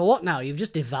 For what now? You've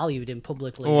just devalued him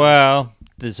publicly. Well,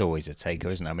 there's always a taker,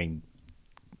 isn't there? I mean,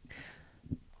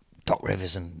 Doc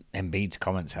Rivers and Embiid's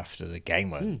comments after the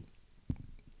game were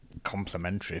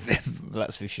complimentary,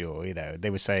 that's for sure. They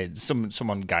were saying,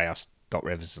 someone guy asked Doc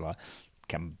Rivers, like,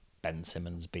 can Ben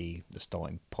Simmons be the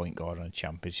starting point guard on a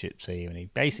championship team? And he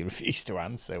basically refused to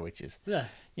answer, which is,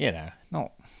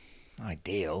 not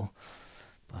ideal.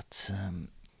 But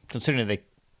considering they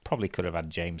probably could have had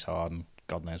James Harden,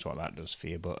 God knows what that does for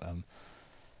you, but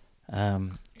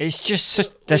it's just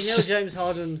such. James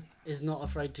Harden is not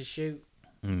afraid to shoot.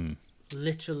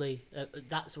 Literally,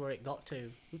 that's where it got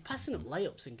to. We're passing up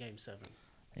layups in Game 7.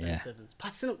 Yeah,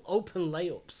 passing up open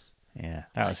layups. Yeah,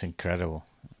 that was incredible.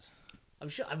 I'm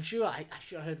sure I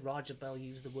heard Roger Bell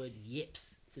use the word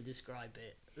yips to describe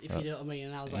it. If you know what I mean,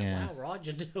 and I was like, wow,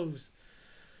 Roger knows.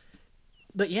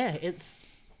 But yeah, it's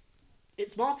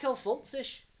Markelle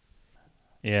Fultz-ish.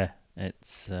 Yeah.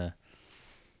 It's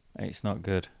not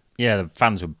good. Yeah, the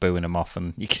fans were booing him off,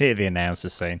 and you could hear the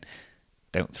announcers saying,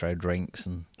 "Don't throw drinks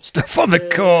and stuff on the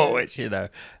court." Which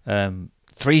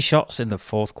 3 shots in the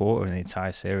fourth quarter in the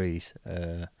entire series,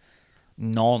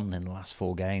 none in the last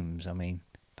 4 games. I mean,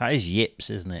 that is yips,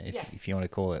 isn't it? If you want to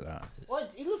call it that. Well,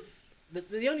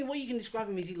 The only way you can describe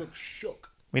him is he looks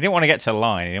shook. We didn't want to get to the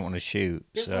line. He didn't want to shoot.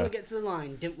 Didn't want to get to the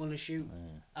line. Didn't want to shoot.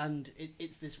 Yeah. And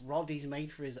it's this rod he's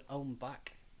made for his own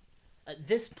back. At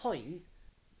this point,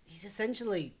 he's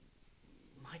essentially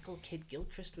Michael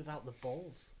Kidd-Gilchrist without the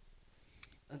balls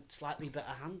and slightly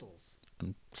better handles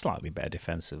and slightly better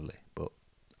defensively, but.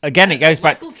 Again, it goes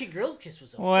back. Michael Kidd-Gilchrist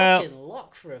was a fucking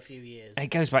lock for a few years. It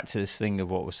goes back to this thing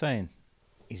of what we're saying.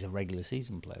 He's a regular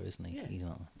season player, isn't he? Yeah. He's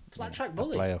not flat track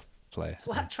bully. A playoff player.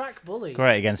 Flat track bully.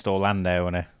 Great against Orlando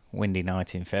on a windy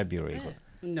night in February. Yeah. But...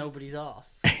 Nobody's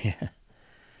asked. Yeah.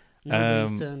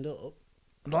 Nobody's turned up.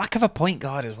 The lack of a point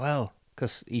guard as well,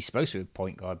 because he's supposed to be a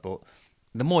point guard, but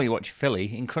the more you watch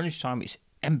Philly, in crunch time, it's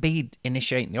Embiid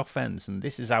initiating the offense, and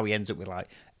this is how he ends up with like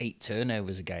 8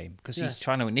 turnovers a game because he's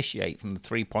trying to initiate from the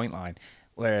 3-point line.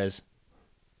 Whereas,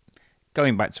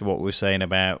 going back to what we were saying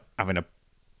about having a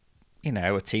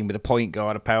team with a point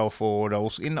guard, a power forward,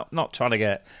 also you're not trying to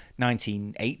get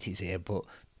 1980s here, but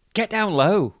get down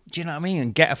low. Do you know what I mean?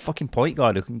 And get a fucking point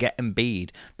guard who can get Embiid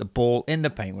the ball in the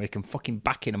paint where he can fucking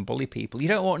back in and bully people. You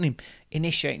don't want him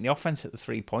initiating the offense at the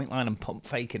 3-point line and pump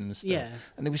faking and stuff. Yeah.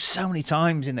 And there was so many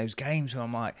times in those games where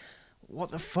I'm like,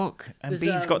 what the fuck?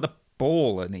 Embiid's got the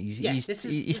ball and he's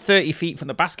 30 feet from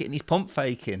the basket and he's pump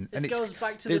faking. And goes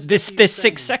back to there's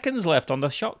 6 seconds left on the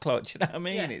shot clock. Do you know what I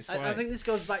mean? Yeah, It's I think this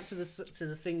goes back to the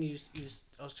thing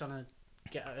I was trying to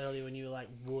get at earlier when you were like,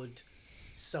 would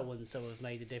so and so have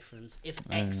made a difference? If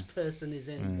X person is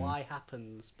in, Y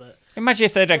happens. But imagine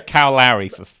if they'd had Kyle Lowry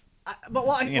for. But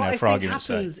what I think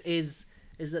happens is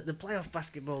that the playoff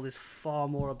basketball is far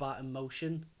more about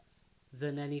emotion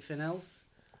than anything else,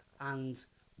 and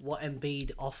what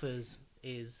Embiid offers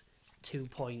is 2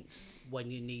 points when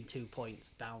you need 2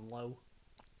 points down low,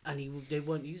 and they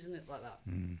weren't using it like that.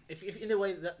 If in a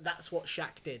way that's what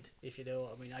Shaq did, if you know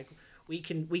what I mean. Like we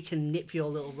can nip your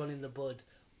little run in the bud.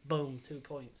 Boom, 2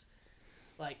 points.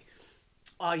 Like,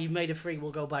 you made a free, we'll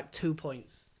go back 2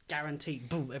 points. Guaranteed,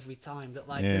 boom, every time. That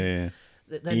like,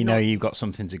 you've got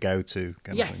something to go to.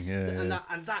 Yes, and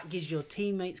that gives your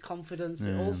teammates confidence.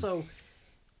 It also,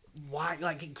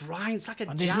 it grinds like a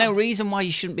jab. There's no reason why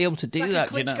you shouldn't be able to do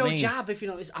that. Like a Klitschko jab, if you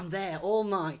notice. I'm there all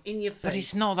night in your face. But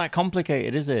it's not that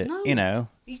complicated, is it? No, you know,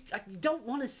 I don't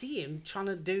want to see him trying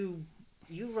to do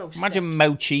Euro. Imagine steps.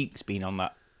 Mo Cheeks being on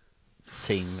that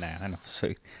team now, and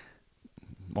obviously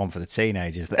one for the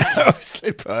teenagers there,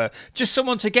 obviously, but just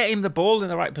someone to get him the ball in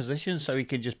the right position so he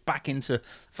can just back into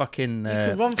fucking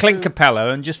Clint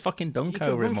Capella and just fucking dunk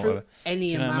over him. Or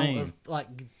any amount of like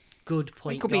good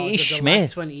point guards. It could be Ish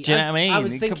Smith. Do you know what I mean? I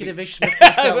was thinking of Ish Smith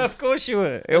myself. Of course you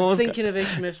were. I was thinking of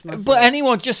Ish Smith myself. But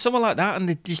anyone, just someone like that, and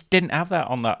they just didn't have that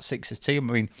on that Sixers team.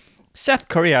 I mean, Seth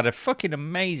Curry had a fucking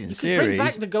amazing series. You could bring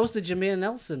back the ghost of Jameer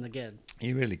Nelson again.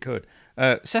 He really could.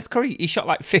 Seth Curry, he shot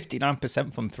like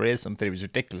 59% from 3 or something. It was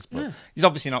ridiculous. But he's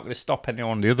obviously not going to stop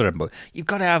anyone on the other end. But you've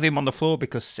got to have him on the floor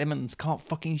because Simmons can't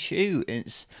fucking shoot.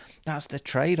 That's the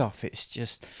trade-off. It's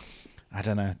just, I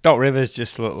don't know. Doc Rivers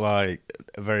just looked like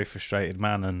a very frustrated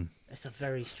man. And it's a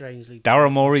very strangely...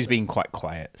 Daryl Morey's been quite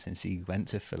quiet since he went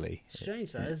to Philly.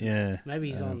 Strange that, isn't it? Maybe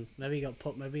he's on... Maybe he got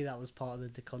put... Maybe that was part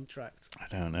of the contract. I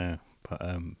don't know.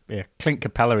 But, Clint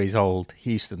Capella, his old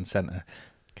Houston center...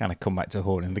 kind of come back to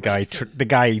haunt him. The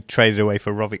guy he traded away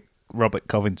for Robert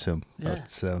Covington. Yeah.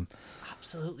 But,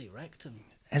 absolutely wrecked him.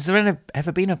 Has there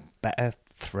ever been a better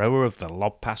thrower of the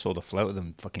lob pass or the floater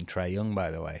than fucking Trae Young,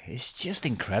 by the way? It's just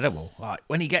incredible. Like,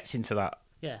 when he gets into that,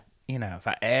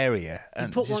 that area,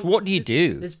 and just what do you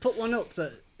do?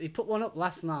 He put one up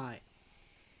last night,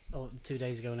 or 2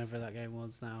 days ago, whenever that game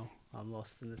was now. I'm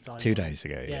lost in the time. 2 days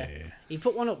ago, yeah. He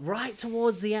put one up right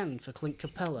towards the end for Clint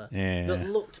Capella that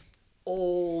looked...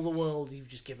 all the world, you've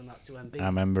just given that to Embiid. I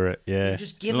remember it, yeah. You've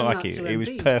just given that to Embiid. It was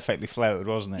perfectly floated,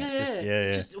 wasn't it?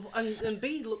 And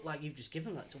Embiid looked like you've just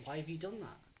given that to. Why have you done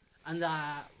that? And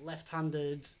that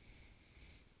left-handed,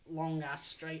 long-ass,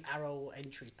 straight arrow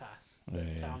entry pass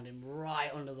that found him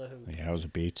right under the hoop. Yeah, it was a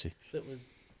beauty. That was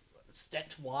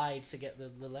stepped wide to get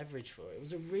the leverage for it. It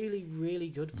was a really, really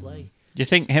good play. Do you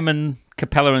think him and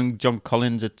Capella and John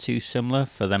Collins are too similar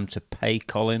for them to pay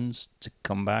Collins to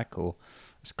come back, or...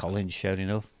 has Collins showed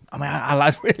enough? I mean,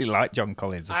 I really like John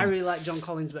Collins. I really like John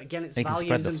Collins, but again, it's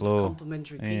values and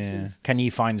complementary pieces. Can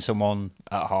you find someone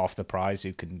at half the price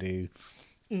who can do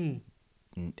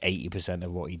 80%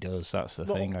 of what he does? That's the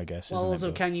thing, I guess. Well, isn't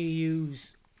also, can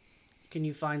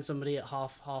you find somebody at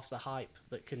half the hype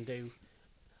that can do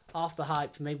half the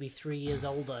hype, maybe 3 years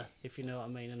older, if you know what I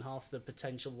mean, and half the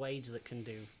potential wage that can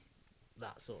do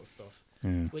that sort of stuff?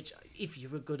 Which, if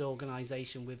you're a good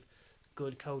organisation with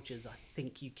good coaches, I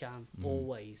think you can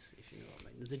always, if you know what I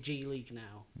mean. There's a G League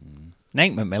now.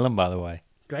 Nate McMillan, by the way,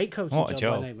 Great coaching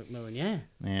job by Nate McMillan, yeah.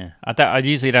 Yeah. I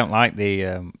usually don't like the,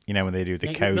 when they do the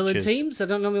Nate coaches. McMillan teams? I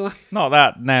don't normally like... Not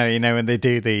that, no, when they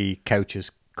do the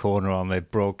coaches' corner on the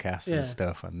broadcast and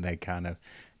stuff, and they kind of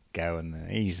go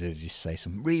and he usually just say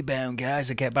some rebound guys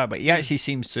that get back, but he actually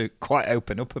seems to quite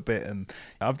open up a bit, and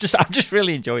I've just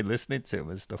really enjoyed listening to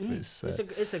him and stuff.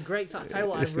 It's a great. I tell you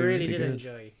what, I really did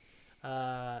enjoy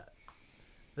the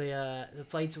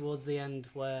play towards the end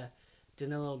where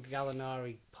Danilo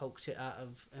Gallinari poked it out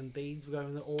of Embiid,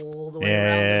 going all the way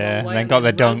around the wrong way, then got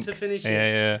the dunk to finish it.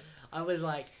 Yeah. I was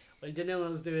like, when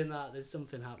Danilo's doing that, there's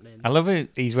something happening. I love it.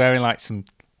 He's wearing like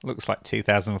looks like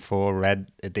 2004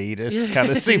 red Adidas kind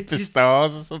of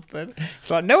superstars or something. It's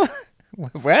like, no,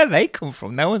 where they come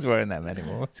from? No one's wearing them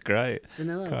anymore. It's great.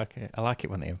 I like it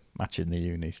when they're matching the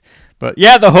unis. But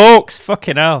yeah, the Hawks,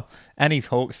 fucking hell. Any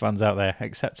Hawks fans out there,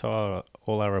 accept all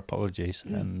our apologies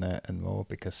and more,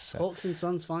 because Hawks and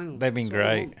Suns finals. They've been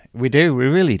great. We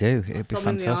really do. It'd be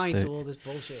fantastic. In the eye to all this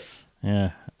bullshit.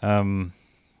 Yeah.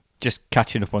 Just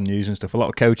catching up on news and stuff. A lot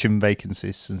of coaching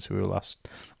vacancies since we were last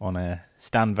on air.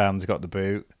 Stan Van's got the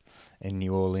boot in New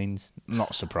Orleans,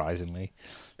 not surprisingly.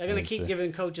 They're going to keep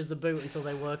giving coaches the boot until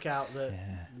they work out that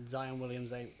Zion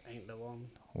Williams ain't the one.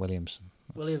 Williamson,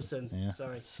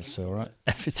 sorry. That's all right.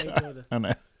 Every time. I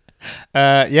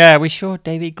know. We sure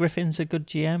David Griffin's a good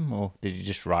GM, or did you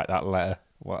just write that letter?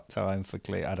 What time for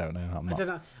Clear? I don't know. I don't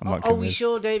know. Are we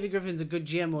sure David Griffin's a good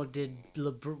GM, or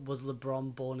was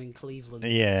LeBron born in Cleveland?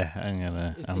 Yeah, I'm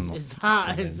gonna. Is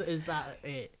that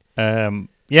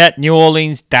it? New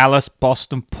Orleans, Dallas,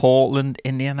 Boston, Portland,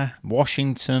 Indiana,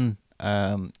 Washington,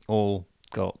 all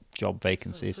got job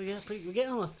vacancies. So we're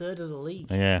getting on a third of the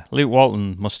league. Yeah, Luke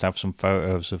Walton must have some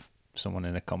photos of someone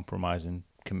in a compromising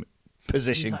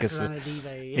position, because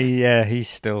he's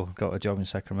still got a job in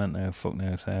Sacramento. Fuck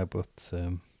knows how,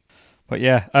 but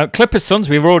yeah, Clippers Suns.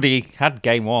 We've already had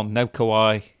game one. No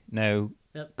Kawhi, no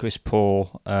Chris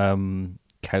Paul.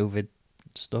 COVID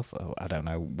stuff. I don't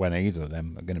know when either of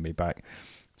them are going to be back.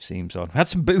 Seems odd. We had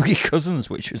some Boogie Cousins,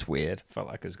 which was weird. Felt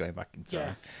like I was going back in time.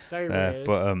 Yeah, very weird.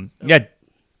 But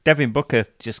Devin Booker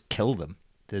just killed them.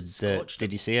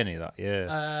 Did you see any of that?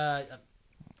 Yeah.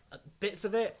 Bits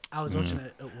of it. I was watching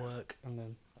it at work, and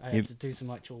then I had to do some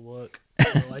actual work.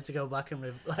 So I had to go back and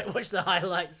watch the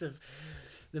highlights of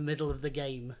the middle of the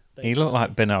game. Basically. He looked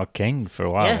like Bernard King for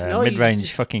a while.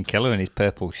 Mid-range fucking killer in his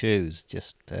purple shoes.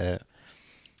 Just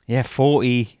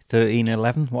 40, 13,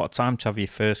 11. What a time to have your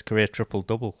first career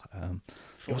triple-double.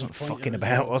 He wasn't fucking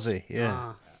about, was he?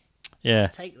 Yeah. Yeah.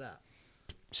 Take that.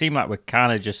 Seemed like we're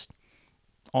kind of just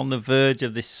on the verge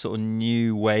of this sort of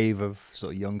new wave of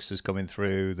sort of youngsters coming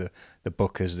through, the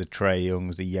Bookers, the Trae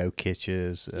Youngs, the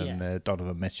Jokic's, and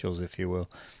Donovan Mitchells, if you will.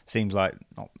 Seems like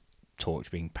not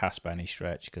torch being passed by any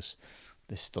stretch, because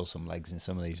there's still some legs in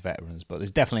some of these veterans, but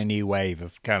there's definitely a new wave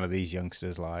of kind of these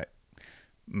youngsters like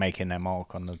making their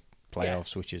mark on the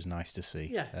playoffs, which is nice to see.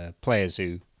 Yeah. Players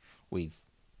who we've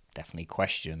definitely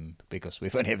questioned because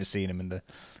we've only ever seen them in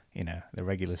the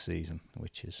regular season,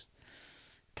 which is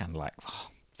kind of like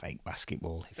fake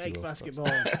basketball. Fake basketball.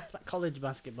 It's like college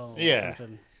basketball. Yeah. Or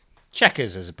something.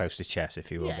 Checkers as opposed to chess,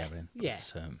 if you will, Gavin. Yeah.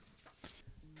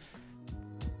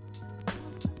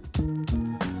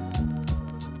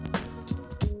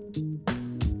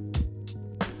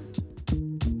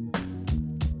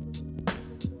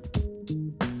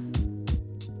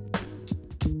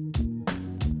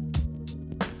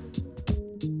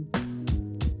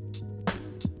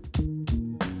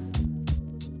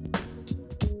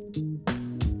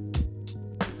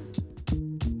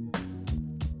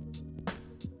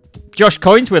 Josh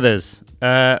Coyne's with us.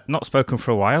 Not spoken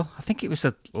for a while. I think it was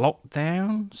a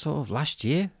lockdown sort of last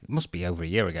year. It must be over a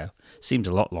year ago. Seems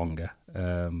a lot longer.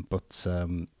 But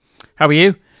how are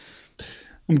you?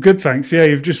 I'm good, thanks. Yeah,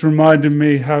 you've just reminded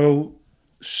me how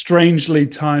strangely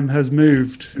time has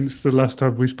moved since the last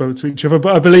time we spoke to each other.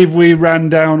 But I believe we ran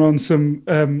down on some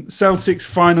Celtics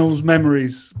finals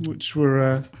memories, which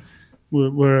were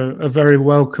a very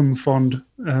welcome, fond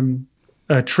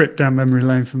trip down memory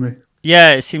lane for me.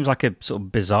 Yeah, it seems like a sort of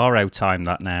bizarro time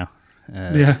that now.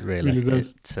 Really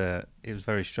does. It was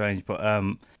very strange, but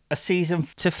a season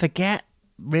to forget,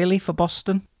 really, for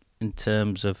Boston in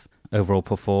terms of overall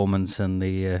performance and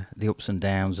the ups and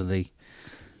downs of the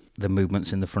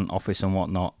movements in the front office and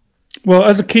whatnot. Well,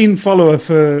 as a keen follower of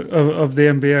the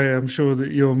NBA, I'm sure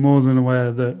that you're more than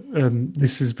aware that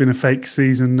this has been a fake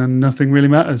season and nothing really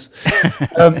matters.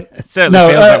 It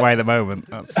certainly feels that way at the moment.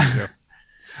 That's for sure.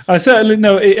 I certainly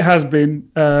know it has been.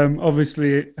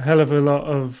 Obviously, a hell of a lot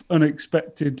of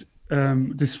unexpected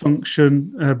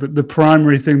dysfunction. But the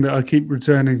primary thing that I keep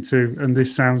returning to, and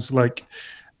this sounds like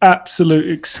absolute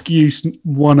excuse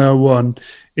 101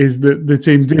 is that the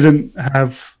team didn't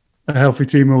have a healthy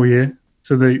team all year.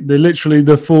 So they literally,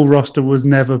 the full roster was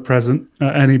never present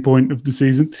at any point of the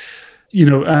season.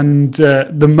 And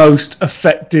the most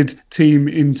affected team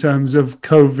in terms of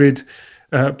COVID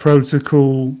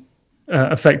protocol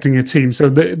affecting a team. So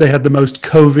they had the most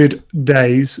COVID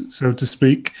days, so to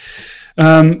speak.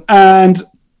 And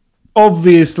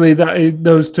obviously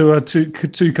those two are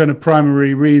two kind of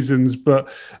primary reasons, but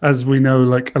as we know,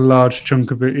 like a large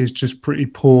chunk of it is just pretty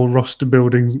poor roster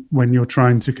building when you're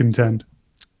trying to contend.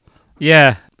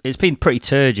 Yeah, it's been pretty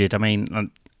turgid. I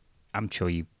mean, I'm sure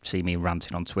you see me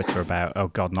ranting on Twitter about, oh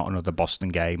God, not another Boston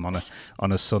game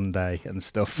on a Sunday and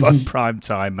stuff on prime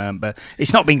time. But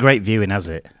it's not been great viewing, has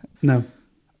it? No.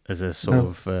 As a sort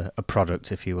of a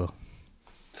product, if you will.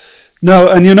 No,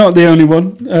 and you're not the only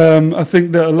one. I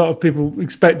think that a lot of people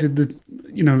expected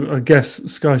I guess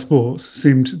Sky Sports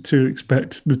seemed to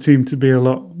expect the team to be a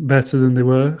lot better than they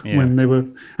were when they were.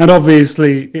 And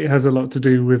obviously it has a lot to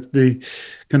do with the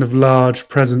kind of large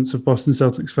presence of Boston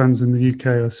Celtics fans in the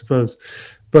UK, I suppose.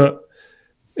 But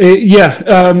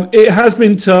it has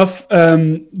been tough.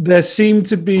 There seemed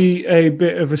to be a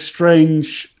bit of a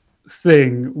strange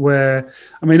thing where,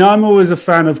 I mean, I'm always a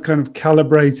fan of kind of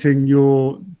calibrating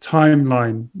your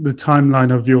timeline, the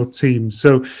timeline of your team.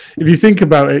 So if you think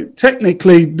about it,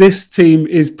 technically this team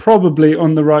is probably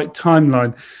on the right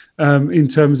timeline in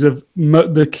terms of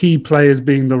the key players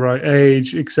being the right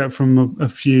age, except from a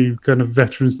few kind of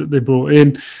veterans that they brought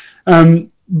in.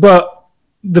 But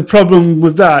the problem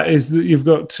with that is that you've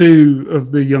got two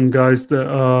of the young guys that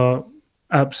are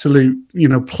absolute,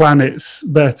 planets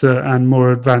better and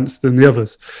more advanced than the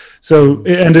others. So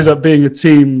it ended up being a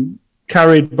team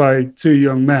carried by two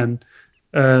young men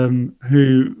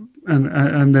who,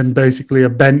 and then basically a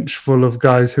bench full of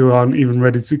guys who aren't even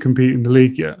ready to compete in the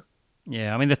league yet.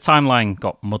 Yeah, I mean, the timeline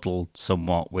got muddled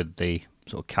somewhat with the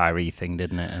sort of Kyrie thing,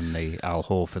 didn't it? And the Al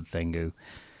Horford thing, who,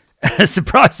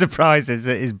 surprise,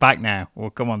 is back now. We'll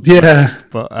come on to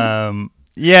that. But, I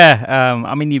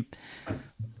mean,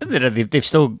 they've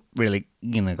still really,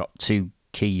 got two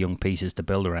key young pieces to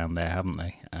build around there, haven't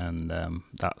they? And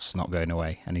that's not going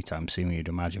away anytime soon, you'd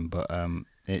imagine. But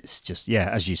it's just,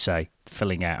 as you say,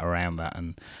 filling out around that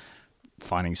and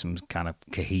finding some kind of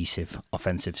cohesive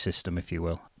offensive system, if you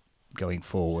will, going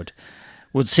forward.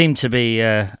 Would seem to be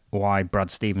why Brad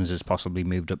Stevens has possibly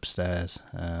moved upstairs.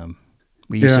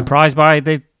 Were you surprised by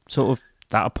the sort of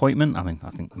that appointment? I mean, I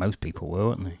think most people were,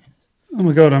 weren't they? Oh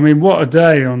my God, I mean, what a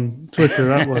day on Twitter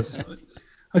that was.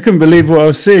 I couldn't believe what I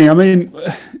was seeing. I mean,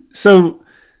 so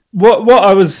what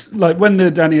I was like, when the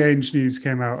Danny Ainge news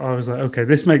came out, I was like, okay,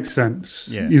 this makes sense.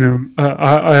 Yeah.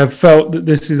 I have felt that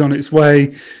this is on its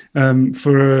way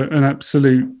for an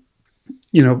absolute,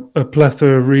 a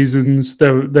plethora of reasons.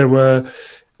 There were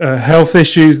health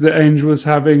issues that Ainge was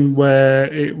having where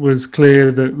it was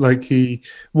clear that like he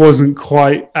wasn't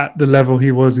quite at the level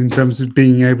he was in terms of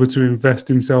being able to invest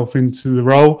himself into the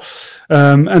role.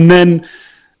 And then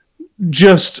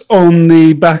just on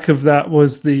the back of that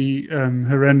was the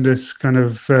horrendous kind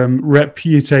of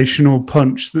reputational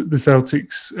punch that the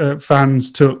Celtics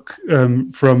fans took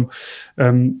from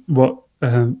what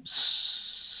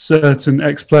certain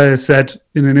ex-players said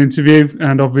in an interview.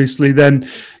 And obviously then,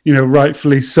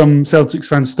 rightfully some Celtics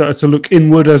fans started to look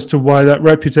inward as to why that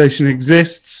reputation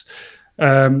exists.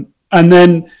 And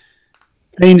then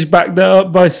Ainge backed that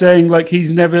up by saying like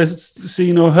he's never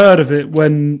seen or heard of it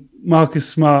when Marcus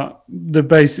Smart,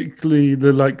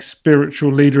 the like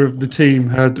spiritual leader of the team,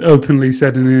 had openly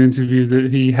said in an interview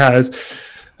that he has.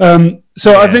 I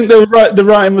think the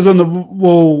writing was on the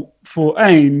wall for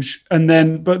Ainge,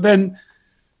 but then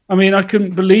I mean, I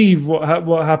couldn't believe what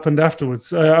happened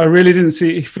afterwards. I really didn't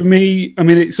see it. For me, I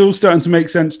mean, it's all starting to make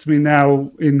sense to me now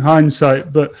in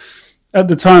hindsight, but at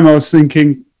the time I was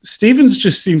thinking Stevens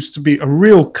just seems to be a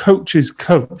real coach's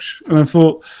coach, and I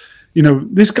thought,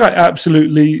 this guy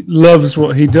absolutely loves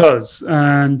what he does.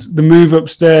 And the move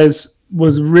upstairs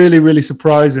was really, really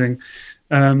surprising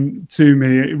to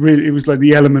me. It was like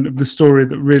the element of the story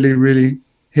that really, really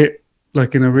hit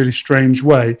like in a really strange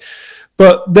way.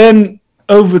 But then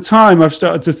over time, I've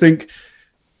started to think,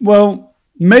 well,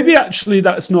 maybe actually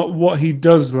that's not what he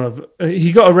does love.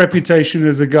 He got a reputation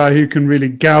as a guy who can really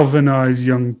galvanize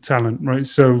young talent, right?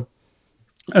 So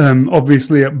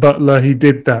obviously at Butler, he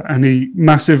did that, and he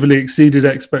massively exceeded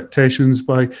expectations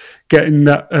by getting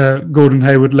that Gordon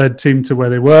Hayward-led team to where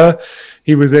they were.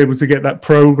 He was able to get that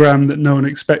program that no one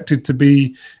expected to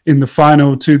be in the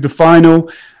final to the final,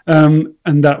 and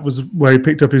that was where he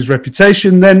picked up his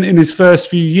reputation. Then in his first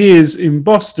few years in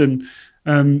Boston,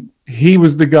 He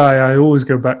was the guy, I always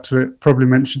go back to it, probably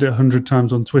mentioned it 100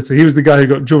 times on Twitter. He was the guy who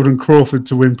got Jordan Crawford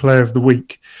to win Player of the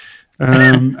Week.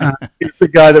 And he's the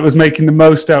guy that was making the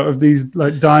most out of these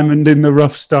like diamond in the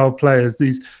rough style players,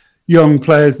 these young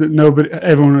players that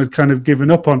everyone had kind of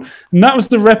given up on. And that was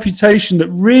the reputation that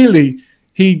really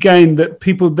he gained, that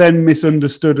people then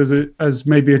misunderstood as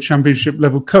maybe a championship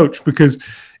level coach, because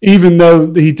even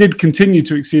though he did continue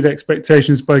to exceed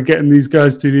expectations by getting these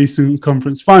guys to the Eastern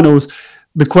Conference Finals,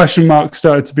 the question mark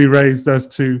started to be raised as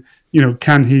to,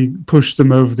 can he push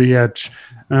them over the edge?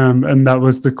 And that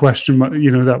was the question,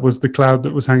 that was the cloud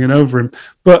that was hanging over him.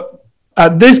 But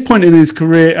at this point in his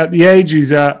career, at the age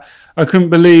he's at, I couldn't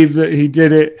believe that he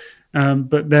did it.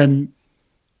 But then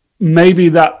maybe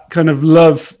that kind of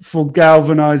love for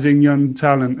galvanizing young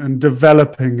talent and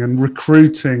developing and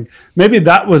recruiting, maybe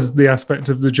that was the aspect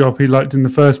of the job he liked in the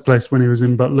first place when he was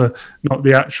in Butler, not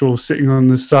the actual sitting on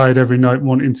the side every night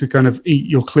wanting to kind of eat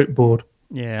your clipboard.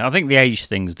 Yeah, I think the age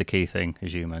thing's the key thing,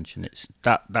 as you mentioned. It's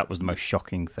that was the most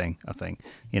shocking thing, I think.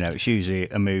 It's usually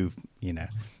a move,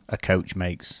 a coach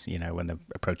makes, when they're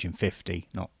approaching 50,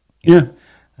 not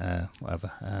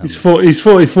whatever. He's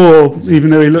 44, even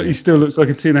though he still looks like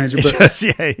a teenager. But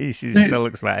he still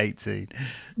looks about 18.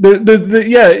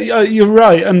 You're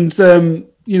right, and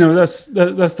that's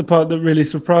the part that really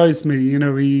surprised me.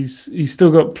 He's still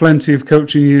got plenty of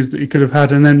coaching years that he could have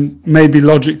had, and then maybe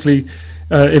logically,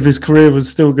 if his career was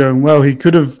still going well, he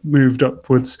could have moved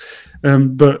upwards.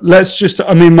 But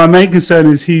my main concern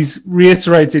is he's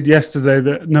reiterated yesterday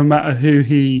that no matter who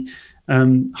he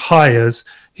hires,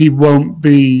 he won't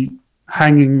be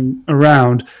hanging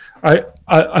around.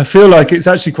 I feel like it's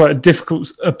actually quite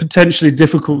a potentially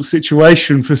difficult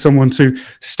situation for someone to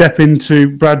step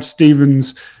into Brad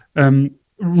Stevens'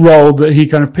 role that he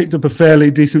kind of picked up a fairly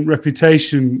decent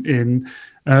reputation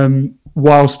in,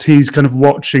 whilst he's kind of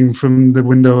watching from the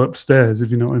window upstairs,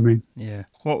 if you know what I mean. Yeah.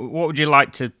 What would you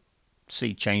like to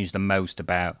see change the most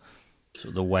about sort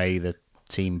of the way the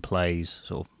team plays,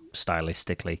 sort of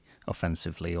stylistically,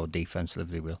 offensively or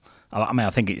defensively? I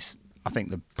think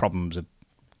the problems have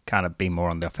kind of been more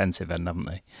on the offensive end, haven't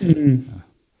they? Mm-hmm.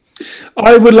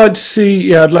 I'd like to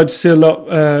see a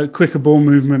lot quicker ball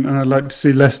movement, and I'd like to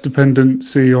see less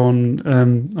dependency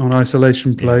on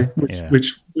isolation play,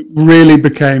 which really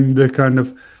became the kind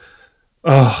of,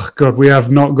 oh God, we have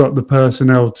not got the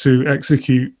personnel to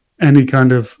execute any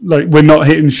kind of, like, we're not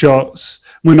hitting shots,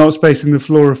 we're not spacing the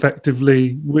floor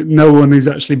effectively, no one is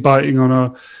actually biting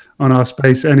on our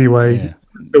space anyway. Yeah.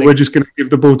 So we're just going to give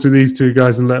the ball to these two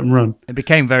guys and let them run. It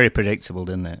became very predictable,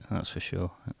 didn't it? That's for sure.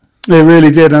 It really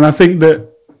did, and I think that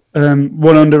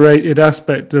one underrated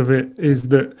aspect of it is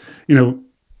that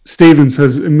Stevens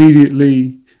has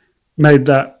immediately made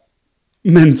that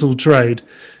mental trade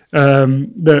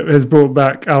that has brought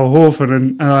back Al Horford,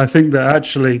 and I think that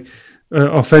actually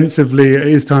offensively at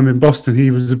his time in Boston,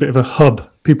 he was a bit of a hub.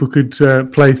 People could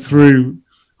play through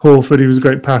Horford. He was a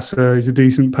great passer. He's a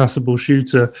decent passable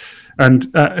shooter, and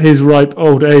at his ripe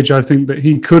old age, I think that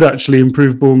he could actually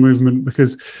improve ball movement,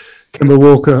 because Kemba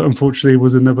Walker, unfortunately,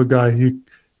 was another guy who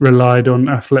relied on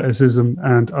athleticism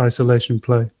and isolation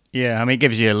play. Yeah, it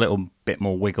gives you a little bit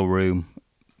more wiggle room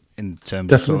in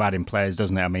terms of sort of adding players,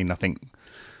 doesn't it? I think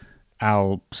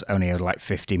Al's only owed like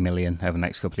 50 million over the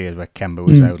next couple of years, where Kemba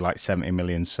was owed like 70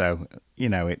 million. So, you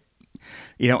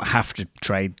don't have to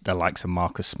trade the likes of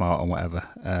Marcus Smart or whatever,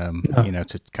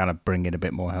 to kind of bring in a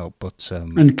bit more help. But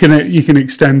and you can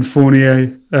extend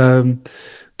Fournier,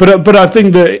 but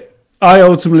I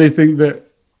ultimately think that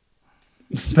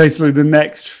basically the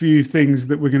next few things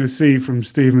that we're going to see from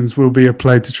Stevens will be a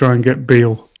play to try and get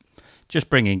Beal. Just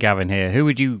bringing Gavin here, who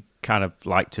would you kind of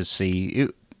like to see?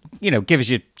 Give us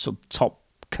your sort of top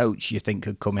coach you think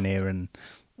could come in here and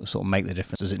sort of make the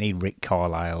difference. Does it need Rick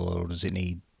Carlisle, or does it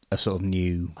need a sort of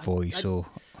new voice?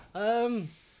 I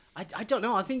don't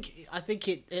know. I think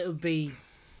it'll be.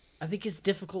 I think it's a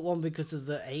difficult one because of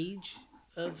the age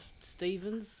of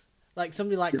Stevens. Like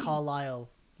somebody like Carlisle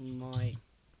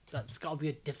that's got to be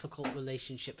a difficult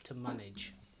relationship to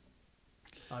manage,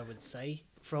 I would say,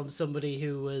 from somebody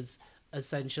who was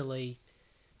essentially,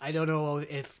 I don't know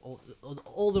if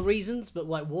all the reasons, but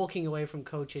like walking away from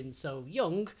coaching so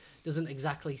young doesn't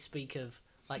exactly speak of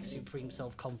like supreme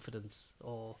self-confidence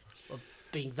or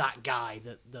being that guy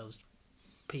that those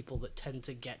people that tend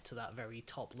to get to that very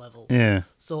top level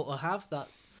sort of have that.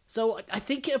 So I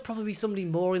think it'll probably be somebody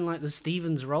more in like the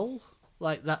Stevens role,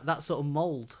 like that sort of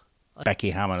mold. Becky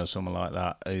Hammond or someone like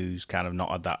that, who's kind of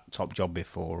not had that top job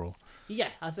before. Or yeah,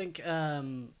 I think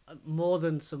more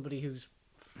than somebody who's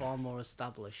far more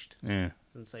established. Yeah.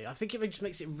 Than say, I think it just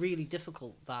makes it really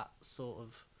difficult, that sort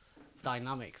of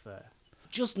dynamic there.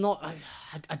 just not.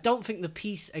 I don't think the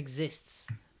piece exists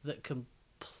that can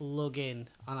plug in,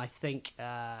 and I think,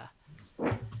 I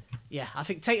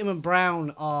think Tatum and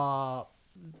Brown are.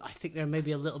 I think they're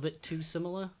maybe a little bit too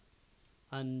similar,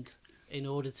 and in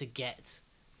order to get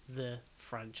the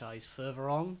franchise further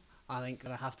on, I think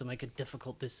I have to make a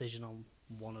difficult decision on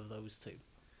one of those two.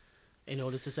 In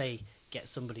order to say get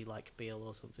somebody like Beal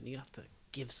or something, you have to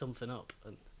give something up,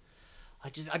 and I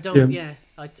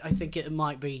think it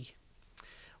might be.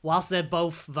 Whilst they're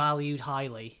both valued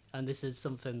highly, and this is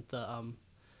something that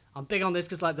I'm big on this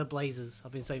because, like the Blazers,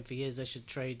 I've been saying for years they should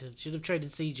have traded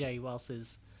CJ whilst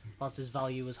his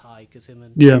value was high because him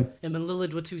and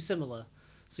Lillard were too similar.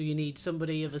 So you need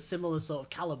somebody of a similar sort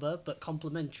of caliber but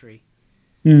complementary.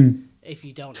 If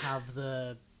you don't have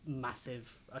the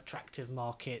massive attractive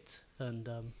market and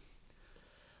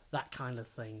that kind of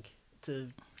thing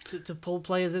to pull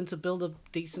players in to build a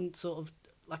decent sort of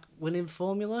like winning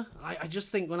formula. I just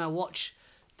think when I watch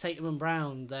Tatum and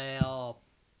Brown, they are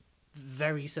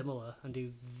very similar and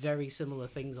do very similar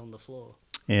things on the floor.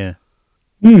 Yeah.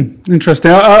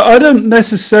 Interesting. I don't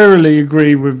necessarily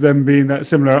agree with them being that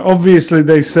similar. Obviously,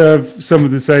 they serve some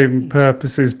of the same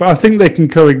purposes, but I think they can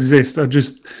coexist.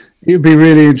 It'd be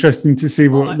really interesting to see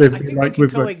what they'd be like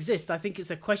with coexist. I think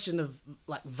it's a question of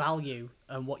like value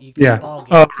and what you can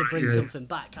bargain to bring something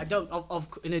back. I don't.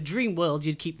 In a dream world,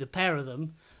 you'd keep the pair of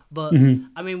them, but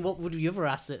I mean, what would the other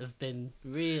asset have been?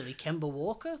 Really, Kemba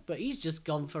Walker, but he's just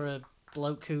gone for a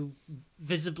bloke who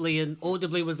visibly and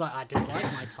audibly was like, I didn't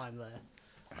like my time there.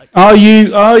 Like,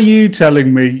 are you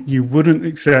telling me you wouldn't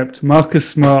accept Marcus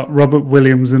Smart, Robert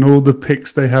Williams, and all the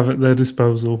picks they have at their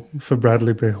disposal for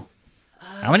Bradley Beal?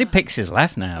 How many picks is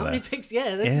left now? How many picks?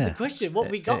 Yeah, this is the question. What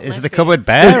we got? Is the cupboard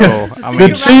bare? Or I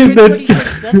mean,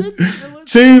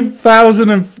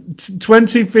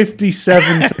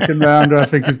 2057 second rounder, I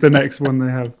think, is the next one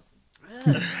they have.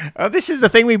 Oh, this is the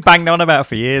thing we banged on about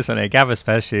for years, and Gav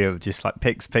especially, of just like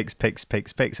picks.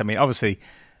 I mean, obviously,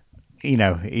 you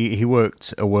know, he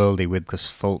worked a worldie with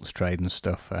Gus Fultz trade and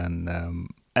stuff, and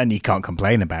you can't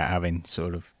complain about having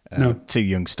sort of two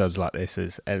young studs like this.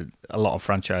 As a lot of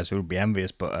franchises would be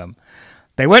envious, but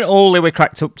they weren't all they were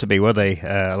cracked up to be, were they?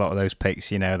 A lot of those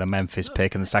picks, you know, the Memphis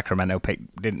pick and the Sacramento pick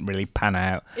didn't really pan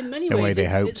out in many the ways, way they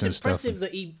hoped it's and stuff. It's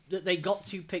impressive that they got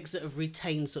two picks that have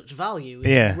retained such value.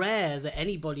 It's rare that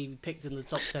anybody picked in the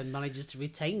top 10 manages to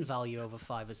retain value over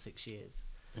 5 or 6 years.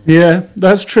 Yeah,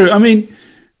 that's true. I mean,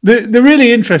 the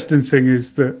really interesting thing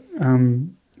is that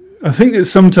I think that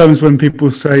sometimes when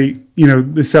people say, you know,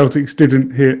 the Celtics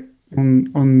didn't hit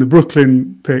on the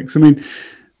Brooklyn picks, I mean,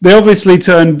 they obviously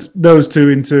turned those two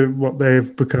into what they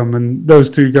have become, and those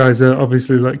two guys are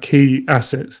obviously like key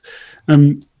assets.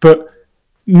 But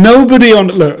nobody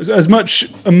as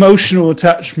much emotional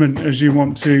attachment as you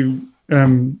want to,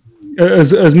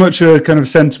 as much a kind of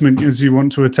sentiment as you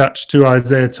want to attach to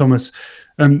Isaiah Thomas,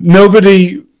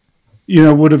 nobody, you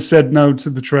know, would have said no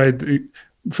to the trade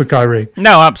for Kyrie.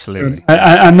 No, absolutely.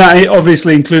 And that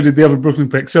obviously included the other Brooklyn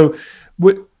pick. So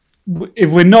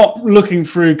if we're not looking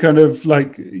through kind of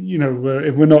like, you know,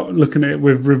 if we're not looking at it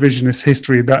with revisionist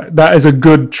history, that is a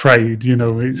good trade. You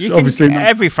know, it's obviously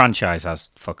every franchise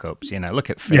has fuck ups. You know, look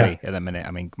at Philly at the minute.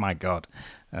 I mean, my God,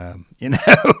 you know,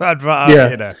 I'd rather,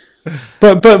 you know.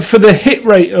 But for the hit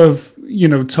rate of, you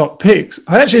know, top picks,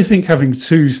 I actually think having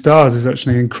 2 stars is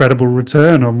actually an incredible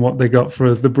return on what they got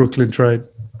for the Brooklyn trade,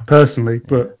 personally.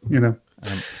 But, you know.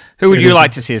 Who would you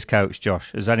like to see as coach,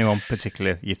 Josh? Is there anyone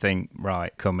particular you think,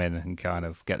 right, come in and kind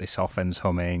of get this offense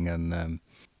humming and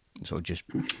sort of just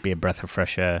be a breath of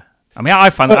fresh air? I mean,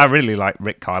 I really like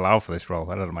Rick Carlisle for this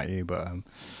role. I don't know about you, but...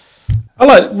 I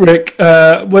like Rick.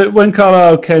 When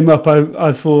Carlisle came up,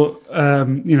 I thought,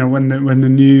 you know, when the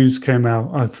news came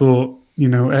out, I thought, you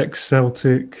know,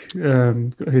 ex-Celtic,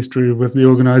 got history with the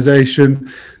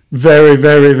organisation, very,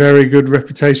 very, very good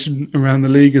reputation around the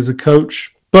league as a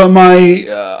coach. But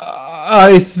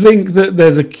I think that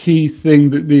there's a key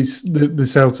thing that the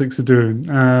Celtics are doing,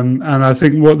 and I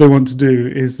think what they want to do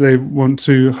is they want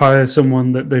to hire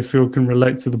someone that they feel can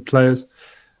relate to the players.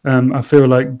 I feel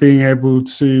like being able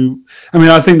to, I mean,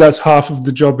 I think that's half of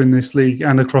the job in this league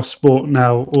and across sport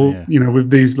now, or, you know, with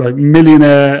these like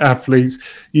millionaire athletes,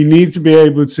 you need to be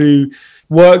able to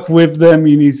work with them,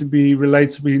 you need to be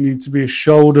relatable, you need to be a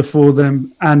shoulder for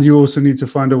them, and you also need to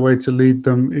find a way to lead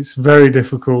them. It's very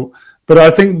difficult. But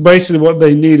I think basically what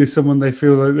they need is someone they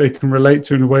feel like they can relate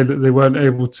to in a way that they weren't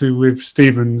able to with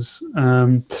Stevens.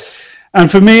 And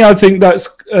for me, I think that's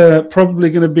probably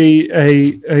going to be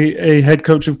a head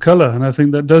coach of colour, and I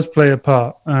think that does play a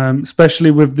part,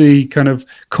 especially with the kind of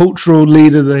cultural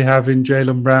leader they have in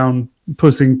Jaylen Brown,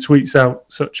 putting tweets out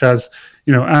such as,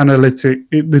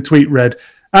 The tweet read,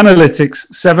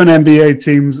 analytics, 7 NBA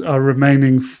teams are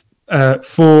remaining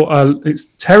it's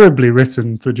terribly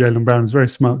written for Jaylen Brown. He's a very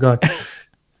smart guy.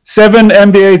 7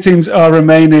 NBA teams are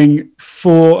remaining,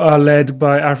 4 are led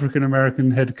by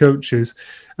African-American head coaches.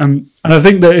 And I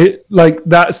think that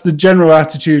that's the general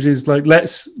attitude is like,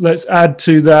 let's add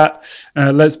to that.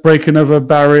 Let's break another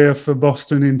barrier for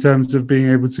Boston in terms of being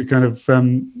able to kind of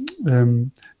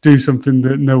do something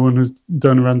that no one has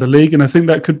done around the league. And I think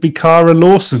that could be Kara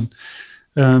Lawson.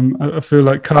 I feel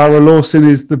like Kara Lawson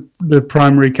is the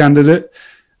primary candidate.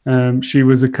 She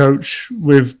was a coach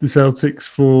with the Celtics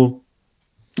for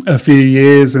a few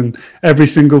years, and every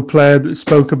single player that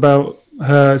spoke about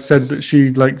her said that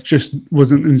she just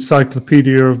was an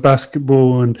encyclopedia of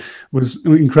basketball and was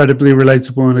incredibly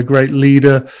relatable and a great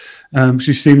leader.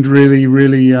 She seemed really,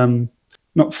 really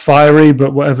not fiery,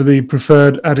 but whatever the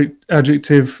preferred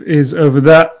adjective is over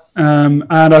that. And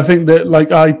I think that,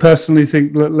 I personally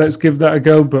think let's give that a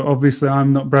go. But obviously,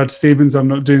 I'm not Brad Stevens. I'm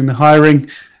not doing the hiring.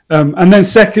 And then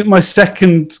my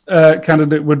second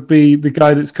candidate would be the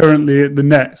guy that's currently at the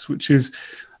Nets, which is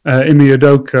Ime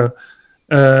Udoka.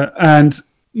 And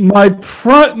my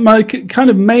kind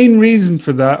of main reason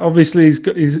for that, obviously,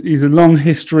 he's a long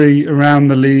history around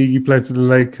the league. He played for the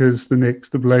Lakers, the Knicks,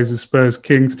 the Blazers, Spurs,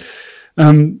 Kings.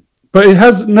 But it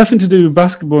has nothing to do with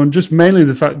basketball, and just mainly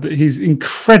the fact that he's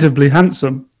incredibly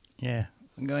handsome. Yeah,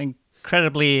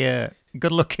 incredibly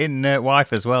good-looking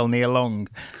wife as well, Nia Long,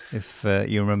 if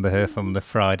you remember her from the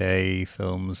Friday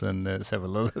films and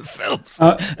several other films.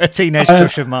 A teenage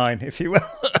crush of mine, if you will.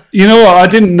 You know what? I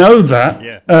didn't know that.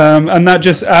 Yeah. And that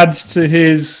just adds to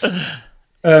his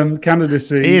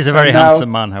candidacy. He is a very handsome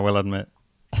man, I will admit.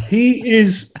 He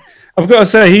is. I've got to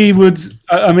say, he would.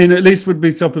 I mean, at least would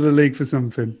be top of the league for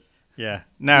something. Yeah.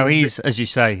 No, he's, as you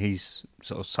say, he's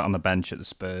sort of sat on the bench at the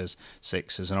Spurs,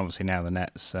 Sixers, and obviously now the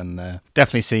Nets, and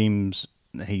definitely seems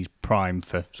he's primed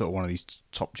for sort of one of these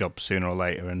top jobs sooner or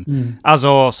later. And as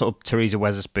are sort of Teresa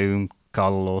Weatherspoon,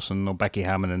 Carla Lawson, or Becky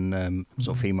Hammond, and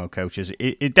sort of female coaches.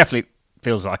 It definitely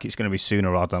feels like it's going to be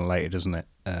sooner rather than later, doesn't it?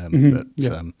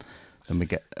 Then we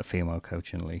get a female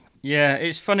coach in the league. Yeah,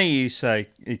 it's funny you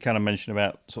kind of mentioned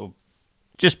about sort of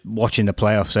just watching the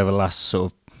playoffs over the last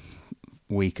sort of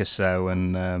week or so,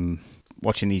 and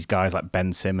watching these guys like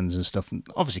Ben Simmons and stuff, and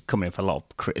obviously coming in for a lot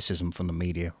of criticism from the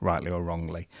media, rightly or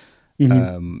wrongly,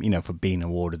 for being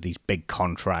awarded these big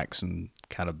contracts and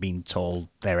kind of being told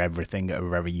they're everything at a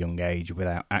very young age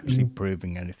without actually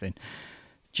proving anything.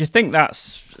 Do you think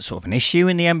that's sort of an issue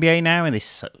in the NBA now, in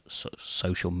this sort of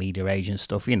social media age and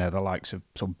stuff? The likes of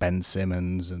sort of Ben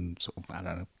Simmons and sort of, I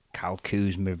don't know, Kyle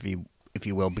Kuzma, if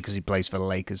you will, because he plays for the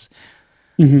Lakers.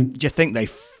 Do you think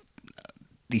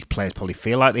these players probably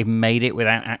feel like they've made it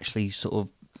without actually sort of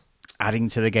adding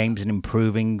to the games and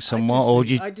improving somewhat, or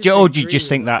do you just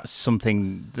think that's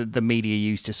something that the media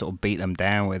used to sort of beat them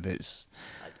down with?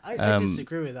 I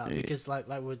disagree with that, because like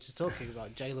we're just talking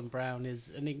about, Jaylen Brown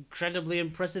is an incredibly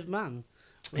impressive man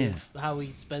with how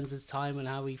he spends his time and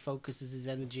how he focuses his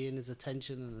energy and his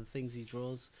attention and the things he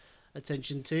draws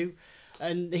attention to,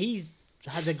 and he's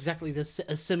had exactly a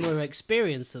similar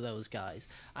experience to those guys.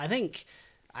 I think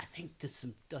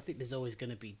there's always going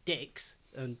to be dicks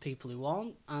and people who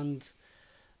aren't, and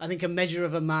I think a measure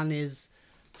of a man is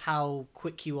how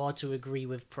quick you are to agree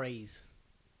with praise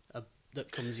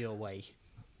that comes your way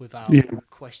without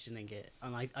questioning it.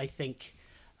 And I think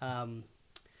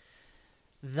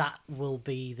that will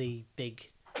be the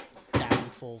big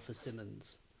downfall for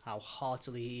Simmons, how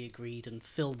heartily he agreed and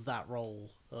filled that role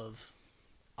of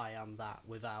I am that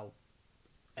without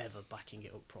ever backing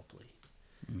it up properly.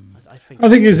 I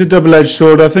think it's a double-edged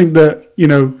sword. I think that,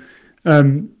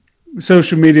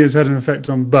 social media has had an effect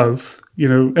on both.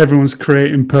 Everyone's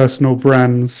creating personal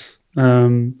brands.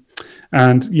 And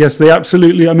yes, they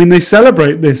absolutely, they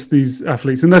celebrate these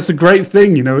athletes. And that's a great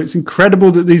thing. It's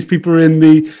incredible that these people are in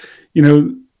the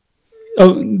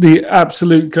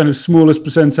absolute kind of smallest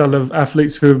percentile of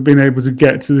athletes who have been able to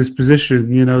get to this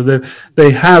position.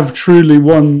 They have truly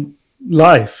won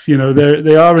life.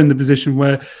 They are in the position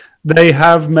where they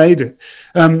have made it.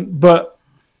 But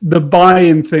the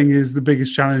buy-in thing is the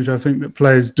biggest challenge I think that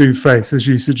players do face, as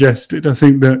you suggested. I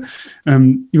think that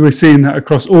you were seeing that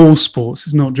across all sports.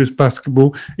 It's not just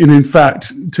basketball. And in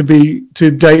fact, to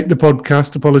date the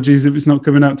podcast, apologies if it's not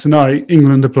coming out tonight,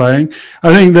 England are playing.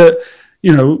 I think that,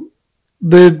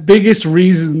 the biggest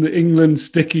reason that England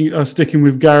are sticking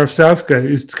with Gareth Southgate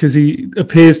is because he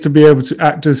appears to be able to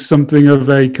act as something of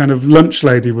a kind of lunch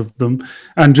lady with them,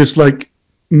 and just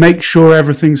make sure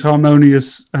everything's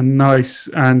harmonious and nice,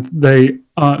 and they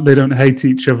don't hate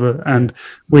each other, and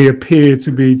we appear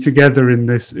to be together in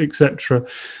this, etc.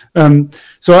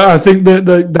 So I think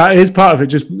that is part of it,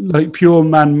 just like pure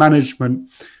man management.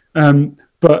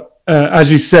 But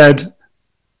as you said,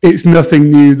 it's nothing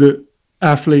new that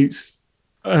athletes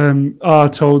are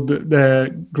told that they're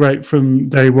great from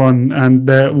day one, and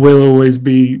there will always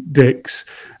be dicks,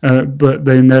 but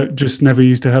they just never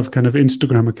used to have kind of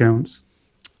Instagram accounts.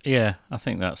 Yeah, I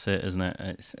think that's it, isn't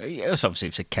it? It's obviously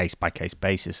it's a case by case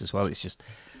basis as well. It's just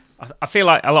I feel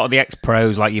like a lot of the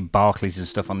ex-pros, like your Barclays and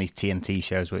stuff on these TNT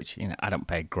shows, which I don't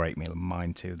pay a great deal of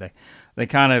mind to. They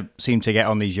kind of seem to get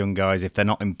on these young guys if they're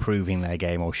not improving their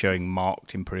game or showing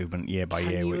marked improvement year by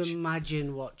year. Can you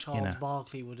imagine what Charles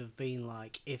Barkley would have been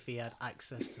like if he had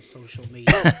access to social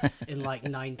media in like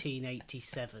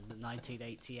 1987 and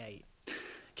 1988?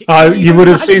 You would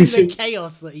have seen the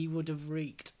chaos that he would have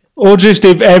wreaked. Or just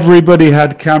if everybody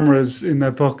had cameras in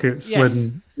their pockets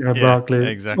when Barkley.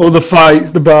 Exactly. Or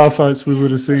the bar fights we would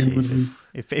have seen.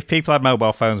 If people had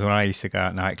mobile phones when I used to go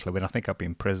out nightclubbing, I think I'd be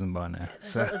in prison by now.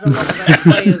 There's a lot of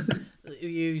players who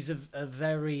use a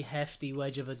very hefty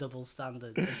wedge of a double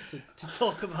standard to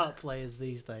talk about players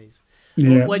these days.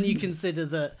 Yeah. When you consider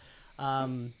that, I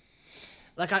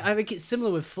think it's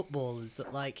similar with football, is that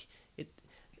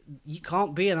you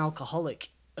can't be an alcoholic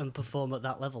and perform at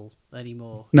that level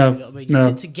anymore. No, you know what I mean?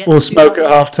 no. To get or smoke at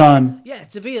half time. Yeah,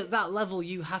 to be at that level,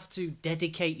 you have to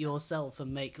dedicate yourself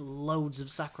and make loads of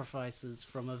sacrifices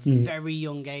from a very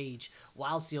young age,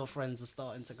 whilst your friends are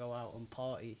starting to go out and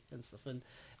party and stuff. And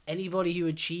anybody who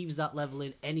achieves that level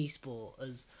in any sport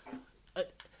has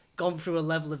gone through a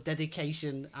level of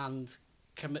dedication and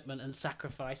commitment and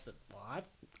sacrifice that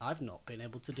I've not been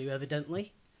able to do,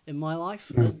 evidently, in my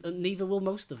life, and neither will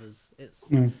most of us.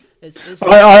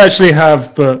 I actually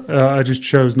have, but I just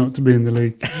chose not to be in the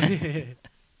league.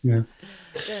 Yeah,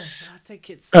 I think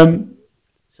it's.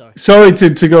 Sorry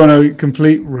to go on a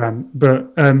complete rant,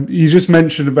 but you just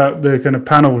mentioned about the kind of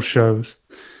panel shows,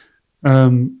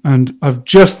 and I've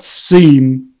just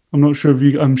seen. I'm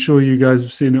sure you guys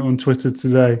have seen it on Twitter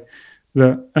today,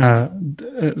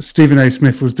 that Stephen A.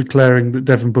 Smith was declaring that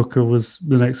Devin Booker was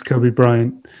the next Kobe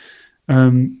Bryant.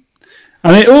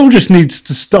 And it all just needs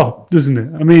to stop, doesn't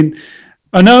it? I mean,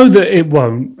 I know that it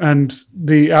won't, and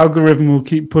the algorithm will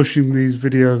keep pushing these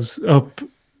videos up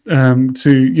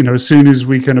to, as soon as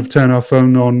we kind of turn our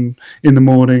phone on in the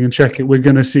morning and check it, we're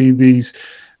going to see these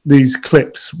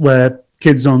clips where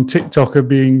kids on TikTok are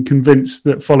being convinced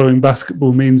that following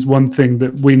basketball means one thing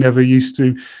that we never used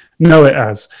to know it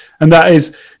as. And that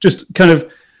is just kind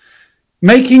of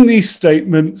making these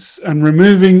statements and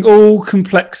removing all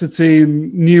complexity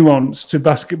and nuance to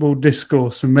basketball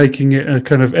discourse and making it a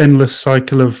kind of endless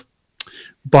cycle of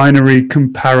binary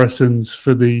comparisons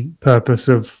for the purpose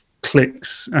of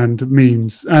clicks and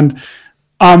memes. And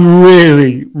I'm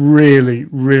really, really,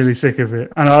 really sick of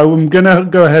it. And I'm going to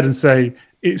go ahead and say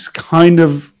it's kind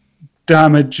of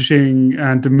damaging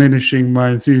and diminishing my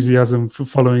enthusiasm for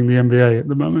following the NBA at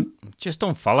the moment. Just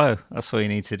unfollow. That's all you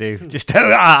need to do. Just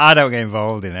don't. I don't get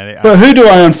involved in it. But who do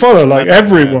I unfollow? Like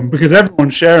everyone, because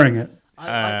everyone's sharing it.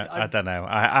 I don't know.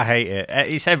 I hate it.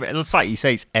 It's like you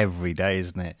say. It's every day,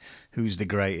 isn't it? Who's the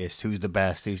greatest? Who's the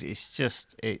best? It's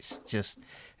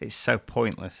so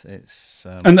pointless. It's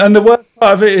and the worst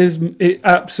part of it is it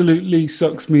absolutely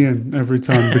sucks me in every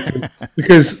time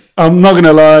because I'm not going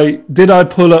to lie. Did I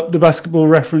pull up the basketball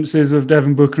references of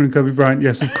Devin Booker and Kobe Bryant?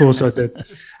 Yes, of course I did.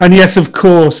 And yes, of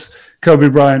course, Kobe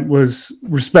Bryant was,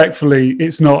 respectfully,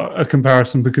 it's not a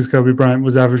comparison because Kobe Bryant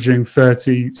was averaging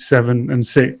 37 and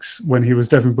 6 when he was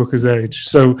Devin Booker's age.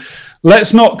 So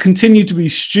let's not continue to be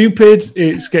stupid.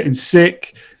 It's getting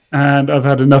sick and I've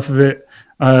had enough of it.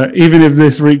 Even if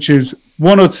this reaches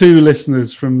one or two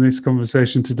listeners from this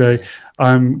conversation today,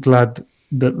 I'm glad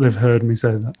that they've heard me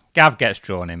say that. Gav gets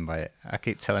drawn in by it. I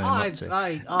keep telling him not to.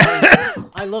 I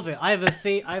love it. I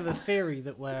have a theory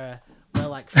that we're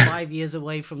like 5 years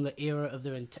away from the era of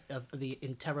the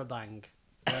interrobang.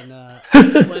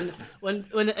 When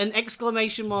an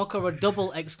exclamation mark or a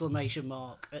double exclamation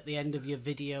mark at the end of your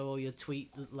video or your tweet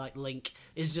link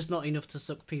is just not enough to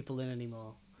suck people in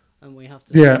anymore. And we have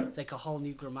to take a whole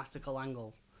new grammatical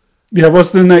angle. Yeah,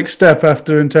 what's the next step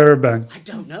after interrobang? I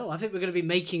don't know. I think we're going to be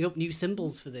making up new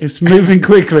symbols for this. It's moving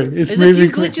quickly. There's a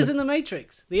few glitches in the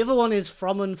Matrix. The other one is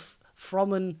from and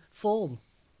form.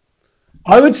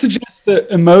 I would suggest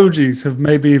that emojis have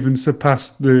maybe even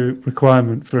surpassed the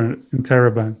requirement for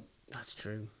interrobang. That's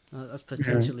true. That's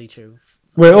potentially true.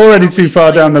 We're already too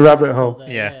far down the rabbit hole.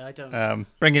 Yeah, I don't.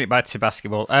 Bringing it back to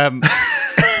basketball.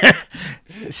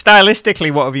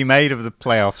 stylistically, what have you made of the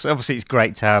playoffs? Obviously, it's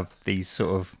great to have these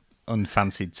sort of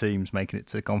unfancied teams making it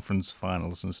to the conference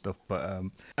finals and stuff. But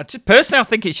personally, I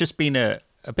think it's just been a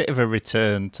bit of a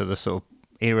return to the sort of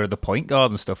era of the point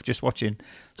guard and stuff. Just watching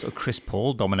sort of Chris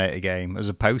Paul dominate a game as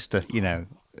opposed to, I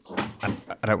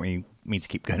don't really mean to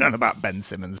keep going on about Ben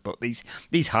Simmons, but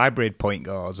these hybrid point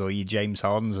guards or your James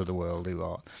Hardens of the world who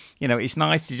are, it's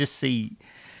nice to just see.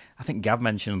 I think Gav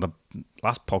mentioned on the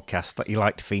last podcast that he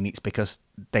liked Phoenix because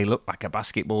they look like a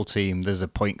basketball team. There's a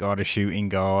point guard, a shooting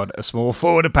guard, a small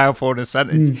forward, a power forward, and a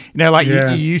center.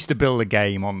 You used to build a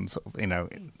game on sort of,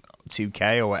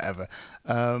 2K or whatever.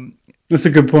 That's a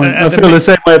good point. I feel the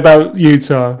same way about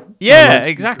Utah. Yeah,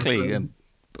 exactly.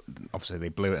 Obviously, they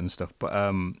blew it and stuff, but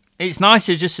it's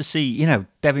nicer just to see,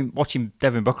 watching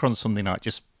Devin Booker on Sunday night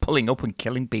just pulling up and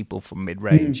killing people from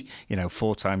mid-range,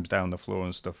 4 times down the floor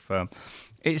and stuff.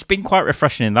 It's been quite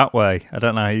refreshing in that way. I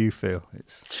don't know how you feel.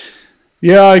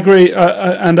 Yeah, I agree.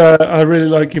 I really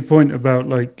like your point about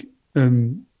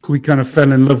we kind of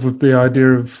fell in love with the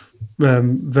idea of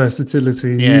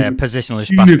versatility. Yeah,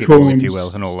 positionless basketball, if you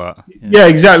will, and all that. Yeah,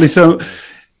 exactly. So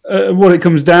what it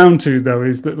comes down to, though,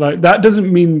 is that that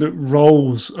doesn't mean that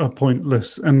roles are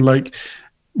pointless. And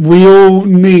we all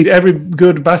need, every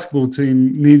good basketball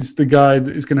team needs the guy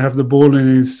that is going to have the ball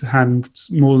in his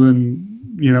hands more than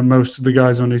most of the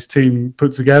guys on his team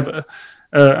put together.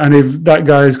 And if that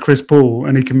guy is Chris Paul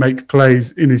and he can make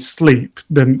plays in his sleep,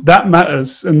 then that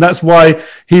matters. And that's why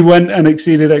he went and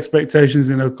exceeded expectations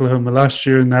in Oklahoma last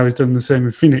year, and now he's done the same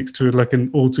in Phoenix to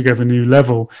an altogether new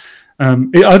level.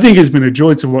 I think it's been a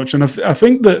joy to watch, and I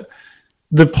think that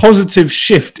the positive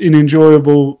shift in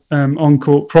enjoyable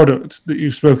on-court product that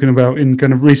you've spoken about in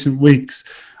kind of recent weeks,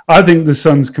 I think the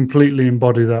Suns completely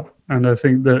embody that. And I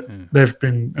think that they've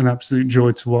been an absolute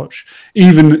joy to watch.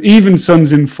 Even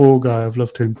Suns in Fall Guy, I've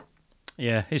loved him.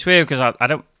 Yeah, it's weird because I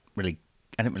didn't really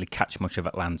catch much of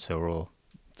Atlanta or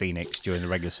Phoenix during the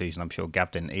regular season. I'm sure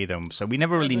Gav didn't either. So we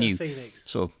never really knew.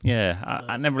 Phoenix.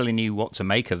 I never really knew what to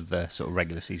make of the sort of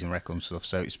regular season record and stuff.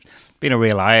 So it's been a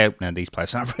real eye opener, these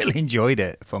players, and I've really enjoyed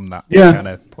it from that kind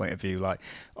of point of view.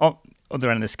 On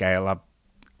other end of the scale,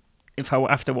 if I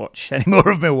have to watch any more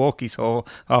of Milwaukee's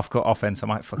half-court offense, I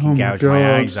might fucking gouge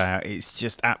my eyes out. It's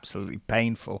just absolutely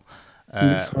painful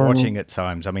watching at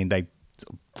times. I mean, they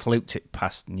fluked it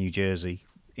past New Jersey,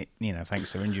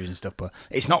 thanks to their injuries and stuff, but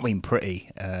it's not been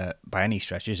pretty by any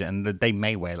stretch, is it? And they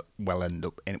may well end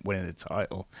up winning the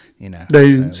title.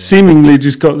 They seemingly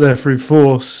just got there through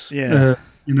force. Yeah.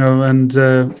 And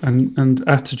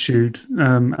attitude,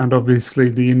 and obviously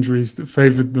the injuries that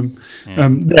favoured them. They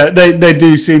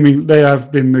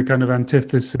have been the kind of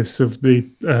antithesis of the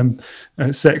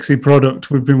sexy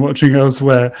product we've been watching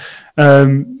elsewhere.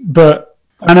 But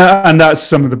that's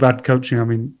some of the bad coaching. I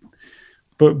mean,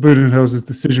 but Budenholzer's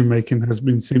decision making has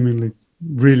been seemingly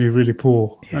really, really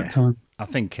poor at times. I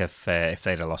think if they'd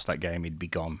have lost that game, he'd be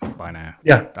gone by now.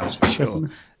 Yeah, that's for sure.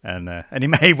 Definitely. And he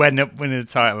may end up winning the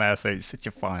title now. So it's such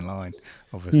a fine line,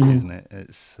 obviously, isn't it?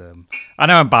 It's I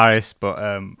know I'm biased, but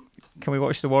can we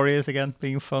watch the Warriors again?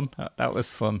 Being fun, that was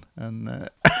fun. And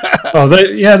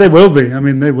they will be. I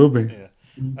mean, they will be.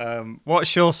 Yeah.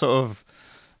 What's your sort of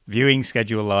viewing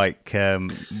schedule like?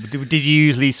 Did you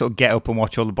usually sort of get up and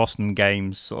watch all the Boston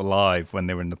games sort of live when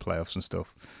they were in the playoffs and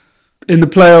stuff? In the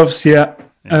playoffs, yeah.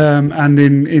 And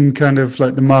in kind of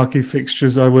like the marquee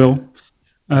fixtures, I will.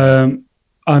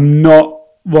 I'm not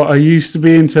what I used to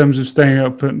be in terms of staying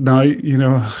up at night.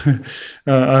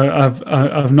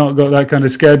 I've not got that kind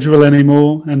of schedule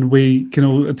anymore, and we can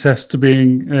all attest to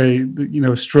being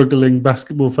a struggling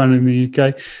basketball fan in the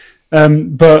UK.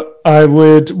 But I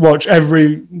would watch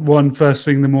every one first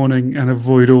thing in the morning and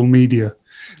avoid all media.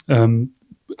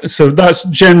 So that's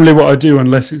generally what I do,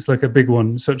 unless it's like a big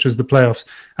one, such as the playoffs.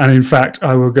 And in fact,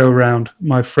 I will go around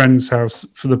my friend's house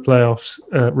for the playoffs,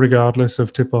 regardless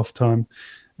of tip-off time,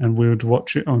 and we would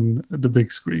watch it on the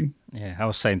big screen. Yeah, I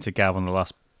was saying to Gav on the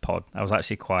last pod, I was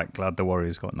actually quite glad the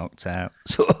Warriors got knocked out,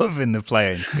 sort of in the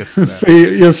play-in. For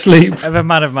your sleep. As a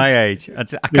man of my age, I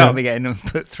can't be getting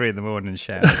up at 3 a.m. and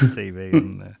shouting at the TV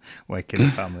and waking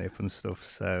the family up and stuff.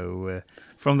 So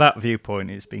from that viewpoint,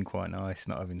 it's been quite nice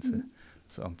not having to...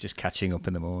 So I'm just catching up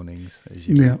in the mornings as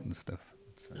you and stuff.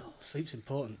 So. Sleep's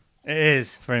important. It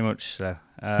is, very much so.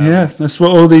 That's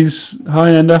what all these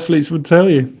high-end athletes would tell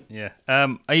you. Yeah.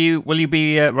 Will you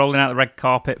be rolling out the red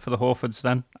carpet for the Horfords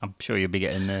then? I'm sure you'll be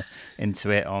getting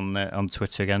into it on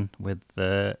Twitter again with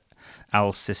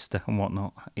Al's sister and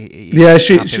whatnot.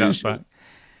 She's back.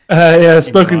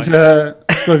 Spoken to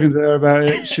her about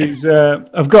it. She's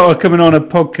I've got her coming on a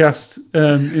podcast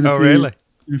in a few. Really?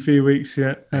 in a few weeks.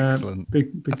 Yeah, Excellent.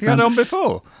 Big Have you had on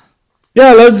before?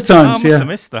 Yeah, loads of Oh, I times. must have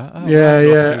missed that. Oh, Yeah, I'll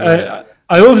have to, yeah.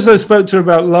 I also spoke to her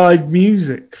about live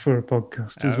music for a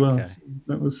podcast as well. Okay. So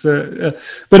that was,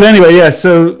 but anyway, yeah.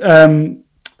 So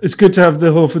it's good to have the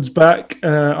Horfords back.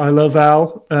 I love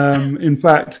Al. In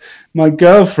fact, my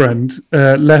girlfriend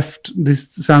left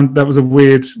this sound. That was a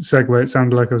weird segue. It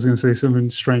sounded like I was going to say something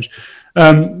strange,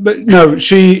 but no.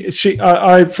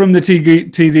 I from the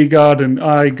TD Garden.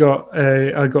 I got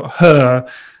her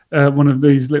one of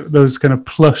those kind of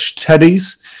plush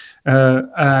teddies.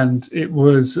 And it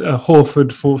was a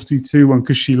Horford 42 one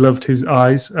because she loved his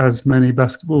eyes, as many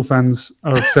basketball fans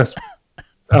are obsessed with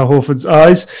Al Horford's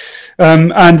eyes.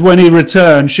 And when he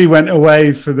returned, she went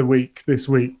away for the week this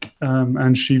week,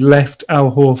 and she left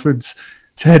Al Horford's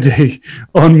teddy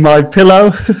on my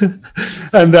pillow.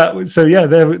 And that was, so yeah,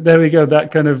 there we go.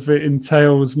 That kind of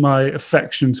entails my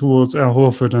affection towards Al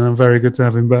Horford, and I'm very good to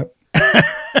have him back.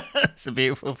 It's a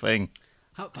beautiful thing.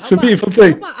 It's a beautiful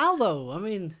thing. How about Al, though? I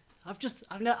mean,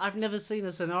 I've never seen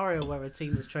a scenario where a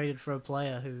team has traded for a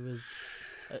player who was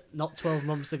not 12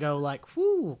 months ago like,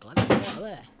 whoo, glad to get out of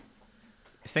there.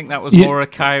 You think that was more a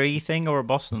Kyrie thing or a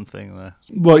Boston thing there?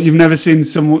 Well, you've never seen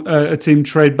a team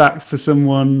trade back for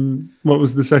someone. What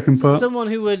was the second part? Someone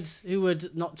who would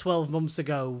not 12 months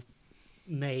ago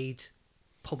made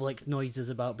public noises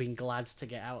about being glad to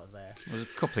get out of there. It was a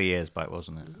couple of years back,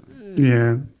 wasn't it?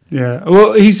 Yeah.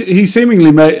 Well, he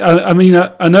seemingly made. I mean,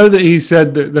 I know that he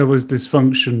said that there was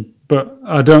dysfunction, but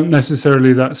I don't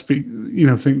necessarily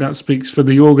think that speaks for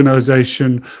the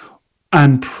organisation,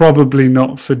 and probably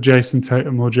not for Jason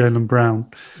Tatum or Jaylen Brown.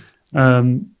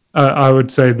 I would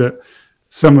say that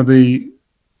some of the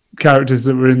characters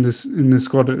that were in the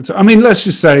squad. I mean, let's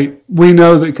just say we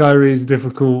know that Kyrie is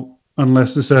difficult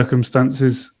unless the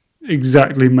circumstances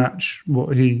exactly match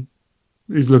what he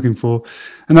is looking for,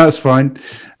 and that's fine.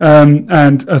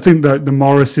 And I think that the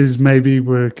Morrises maybe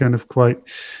were kind of quite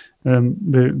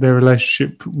their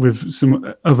relationship with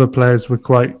some other players were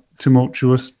quite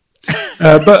tumultuous.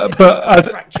 But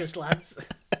fractious lads.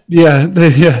 Yeah.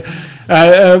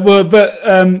 I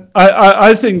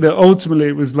think that ultimately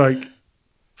it was like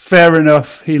fair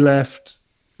enough. He left.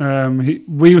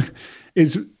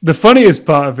 It's the funniest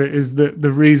part of it is that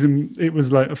the reason it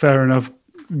was like fair enough.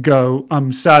 Go.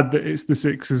 I'm sad that it's the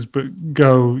Sixers, but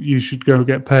go. You should go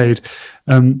get paid,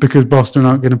 because Boston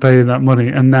aren't going to pay you that money,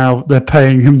 and now they're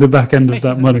paying him the back end of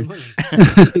that money.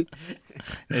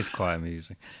 It's quite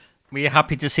amusing. Were you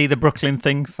happy to see the Brooklyn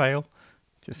thing fail,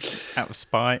 just out of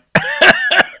spite?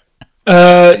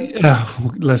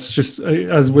 Let's just,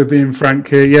 as we're being frank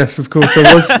here, yes, of course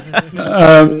I was.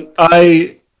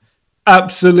 I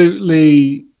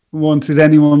absolutely wanted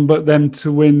anyone but them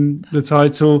to win the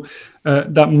title.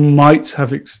 That might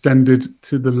have extended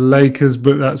to the Lakers,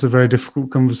 but that's a very difficult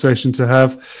conversation to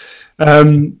have.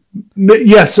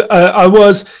 Yes, I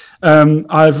was.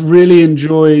 I've really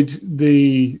enjoyed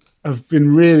I've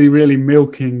been really, really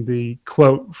milking the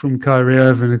quote from Kyrie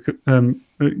Irving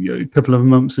a couple of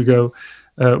months ago,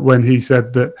 when he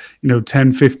said that,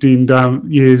 10, 15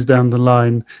 years down the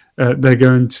line, they're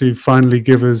going to finally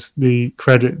give us the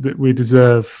credit that we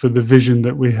deserve for the vision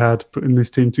that we had putting this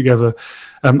team together.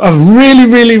 I've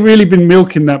really, really, really been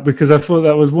milking that because I thought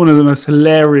that was one of the most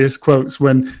hilarious quotes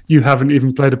when you haven't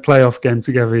even played a playoff game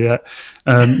together yet.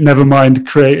 Never mind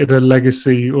created a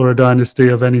legacy or a dynasty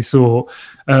of any sort.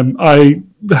 I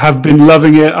have been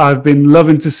loving it. I've been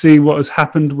loving to see what has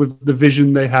happened with the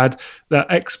vision they had, that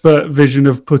expert vision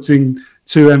of putting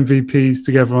two MVPs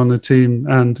together on the team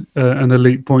and an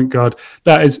elite point guard.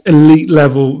 That is elite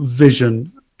level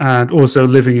vision, and also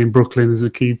living in Brooklyn is a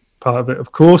key part of it,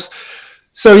 of course.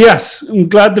 So yes, I'm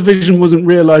glad the vision wasn't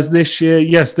realised this year.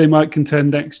 Yes, they might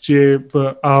contend next year,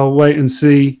 but I'll wait and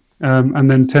see. And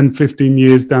then 10, 15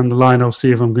 years down the line, I'll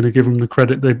see if I'm going to give them the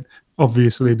credit they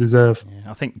obviously deserve.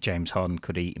 Yeah, I think James Harden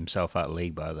could eat himself out of the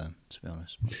league by then, to be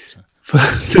honest.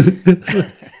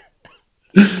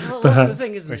 Well, that's the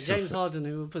thing, isn't it? James Harden,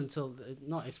 who up until,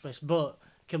 not especially, but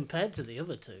compared to the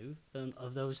other two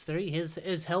of those three,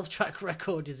 his health track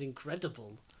record is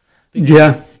incredible.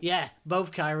 Because, yeah,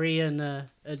 both Kyrie and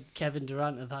Kevin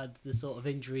Durant have had the sort of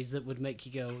injuries that would make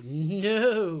you go,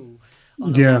 no,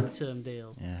 on a long-term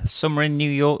deal. Yeah. Summer in New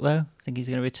York, though. I think he's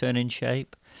going to return in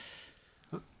shape.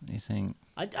 What do you think?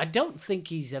 I don't think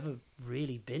he's ever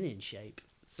really been in shape.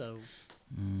 So,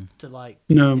 to like...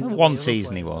 No. One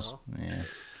season he was. Yeah.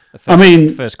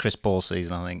 The first Chris Paul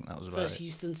season, I think that was about first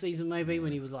Houston season, maybe,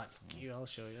 when he was like, fuck you, I'll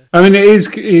show you. I mean, it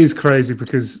is crazy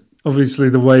because obviously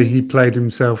the way he played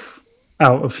himself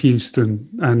out of Houston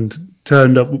and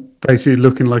turned up basically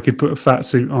looking like he'd put a fat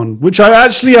suit on, which I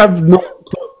actually have not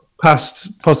put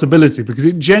past possibility, because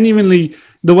it genuinely,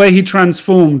 the way he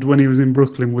transformed when he was in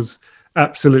Brooklyn was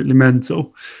absolutely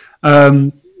mental.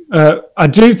 I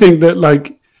do think that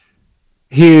like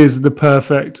he is the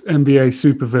perfect NBA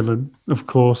supervillain, of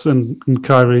course, and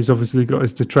Kyrie's obviously got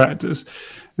his detractors,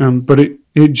 but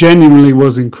it genuinely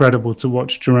was incredible to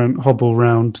watch Durant hobble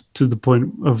around to the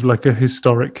point of like a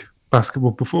historic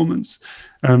basketball performance.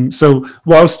 So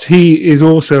whilst he is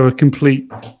also a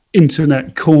complete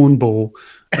internet cornball,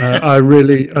 I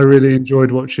really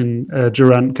enjoyed watching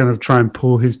Durant kind of try and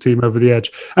pull his team over the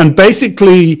edge and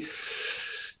basically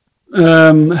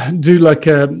do like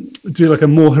a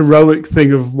more heroic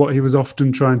thing of what he was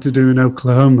often trying to do in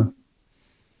Oklahoma.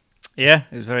 Yeah,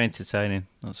 it was very entertaining,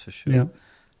 that's for sure. Yeah.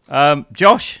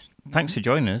 Josh, thanks for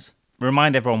joining us.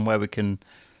 Remind everyone where we can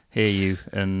hear you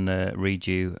and read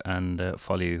you and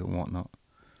follow you and whatnot.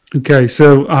 Okay,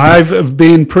 so I've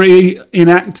been pretty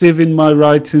inactive in my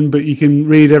writing, but you can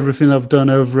read everything I've done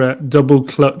over at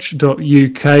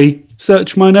doubleclutch.uk.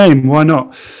 Search my name, why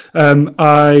not?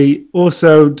 I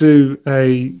also do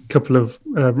a couple of,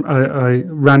 I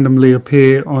randomly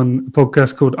appear on a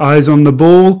podcast called Eyes on the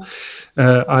Ball.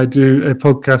 I do a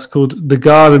podcast called The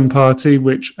Garden Party,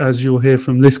 which, as you'll hear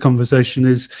from this conversation,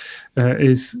 is I'm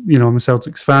a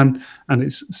Celtics fan, and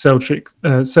it's Celtics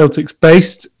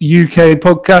based UK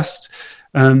podcast.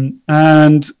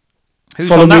 And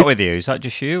who's on that with you? Is that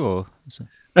just you or?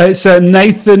 It's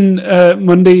Nathan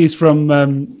Mundy. He's from,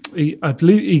 I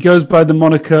believe he goes by the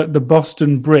moniker the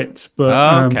Boston Brit. But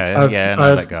okay, I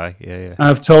know that guy. Yeah.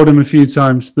 I've told him a few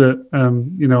times that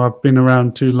I've been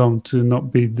around too long to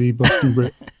not be the Boston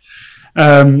Brit.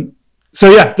 So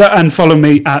yeah, and follow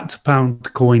me at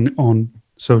 @PoundCoin on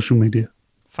social media.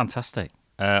 Fantastic.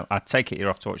 I take it you're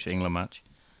off to watch the England match.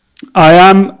 I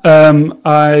am.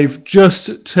 I've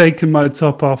just taken my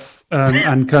top off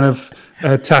and kind of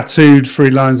tattooed 3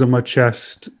 lines on my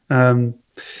chest. And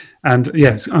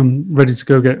yes, I'm ready to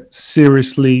go get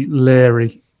seriously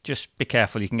Larry. Just be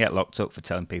careful. You can get locked up for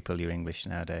telling people you're English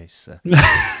nowadays.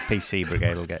 PC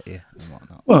Brigade will get you and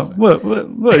whatnot.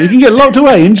 Well, you can get locked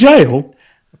away in jail?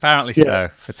 Apparently so,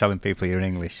 for telling people you're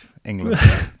English. England.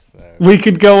 So. We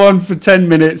could go on for 10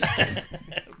 minutes.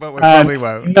 But we probably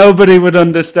won't. Nobody would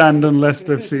understand unless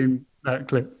they've seen that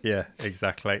clip. Yeah,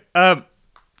 exactly.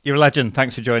 You're a legend.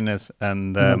 Thanks for joining us.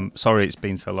 And sorry it's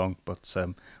been so long, but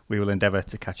we will endeavour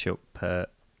to catch up a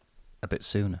bit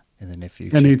sooner in the near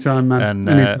future. Anytime, man. And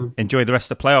Anytime. Enjoy the rest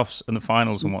of the playoffs and the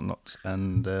finals and whatnot.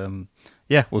 And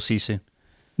we'll see you soon.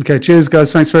 Okay, cheers,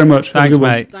 guys. Thanks very much. Thanks,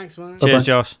 mate. Thanks, man. Cheers, Bye-bye.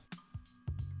 Josh.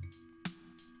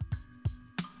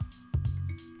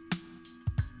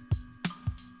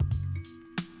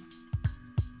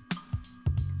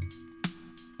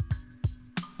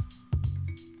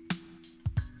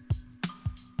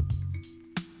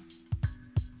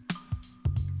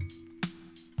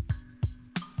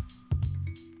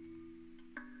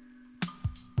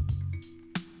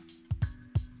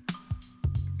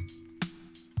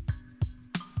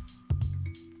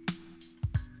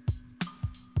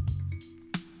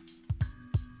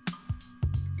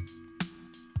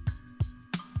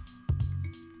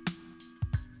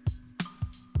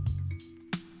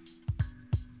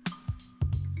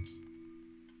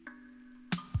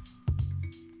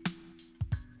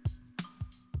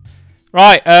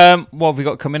 Right, what have we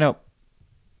got coming up?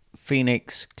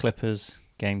 Phoenix Clippers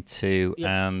game 2,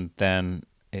 and then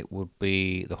it would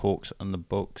be the Hawks and the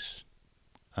Bucks.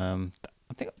 I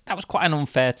think that was quite an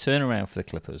unfair turnaround for the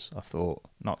Clippers. I thought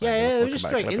they were just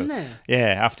straight Clippers. in there.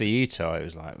 Yeah, after Utah, it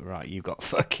was like, right, you've got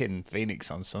fucking Phoenix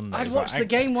on Sunday. I'd watched the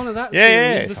game 1 of that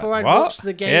series series before I'd what? watched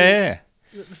the game. Yeah.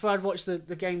 Before I'd watched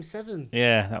the game 7.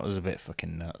 Yeah, that was a bit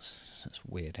fucking nuts. That's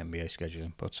weird NBA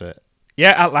scheduling, but.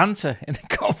 Yeah, Atlanta in the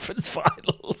conference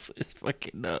finals. It's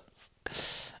fucking nuts.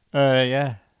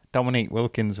 Dominique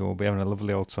Wilkins will be having a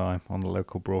lovely old time on the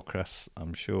local broadcast,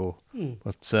 I'm sure.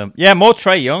 But more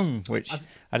Trae Young, which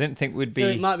I didn't think would be.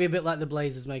 It might be a bit like the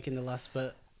Blazers making the last,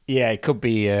 but yeah, it could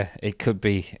be a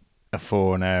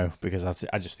 4-0 because I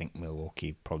just think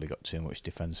Milwaukee probably got too much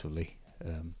defensively.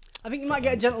 I think you might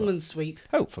get a gentleman's sweep.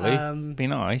 Hopefully, be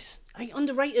nice. I think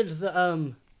underrated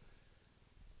that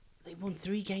they won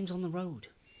 3 games on the road.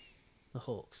 The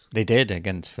Hawks. They did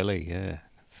against Philly, yeah.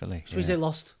 Which means they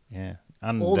lost. Yeah.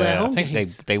 And all their home I think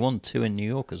games. they won 2 in New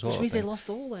York as well. Which means they lost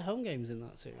all their home games in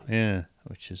that series. Yeah,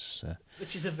 which is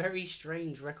a very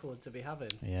strange record to be having.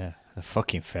 Yeah, the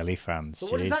fucking Philly fans.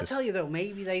 But what does that tell you, though?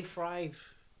 Maybe they thrive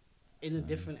in a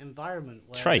different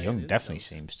environment. Trae Young definitely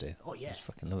seems to. Oh, yeah. I just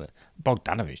fucking love it.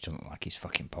 Bogdanovich doesn't look like he's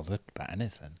fucking bothered about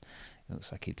anything. It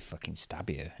looks like he'd fucking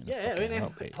stab you.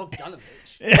 Bogdanovich.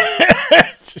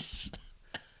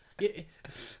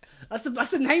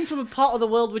 That's a name from a part of the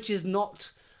world which is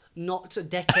not a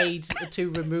decade or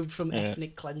two removed from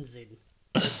ethnic cleansing.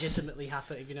 Legitimately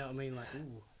happen, if you know what I mean. Like,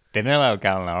 ooh. Danilo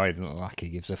Gallinari doesn't look like he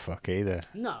gives a fuck either.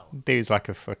 No. Dude's like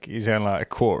he's earned like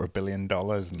 $250 million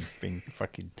and been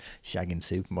fucking shagging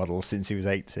supermodels since he was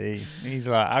 18. He's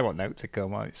like, I got no to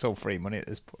come on. It's all free money at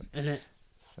this point. Isn't it?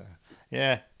 So,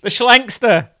 yeah. The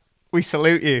Schlankster, we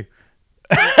salute you.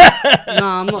 No,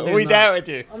 I'm not doing we that. doubted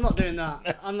you. I'm not doing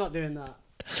that.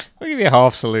 I'll give you a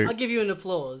half salute. I'll give you an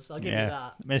applause. I'll give you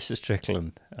that. Mr.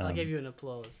 Strickland. I'll give you an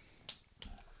applause.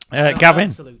 Gavin,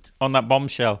 Salute. on that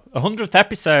bombshell. 100th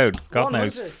episode. God 100.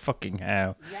 knows fucking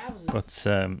how. Yowzers.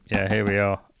 But, yeah, here we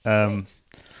are.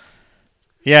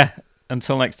 Yeah,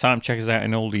 until next time, check us out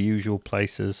in all the usual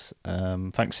places.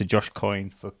 Thanks to Josh Coyne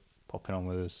for popping on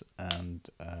with us. And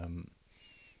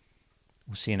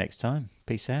we'll see you next time.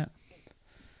 Peace out.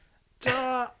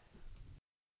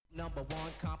 Number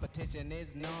one competition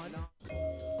is none.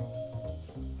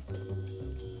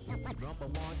 Number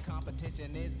one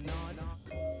competition is none.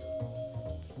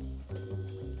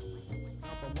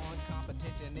 Number one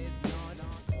competition is none.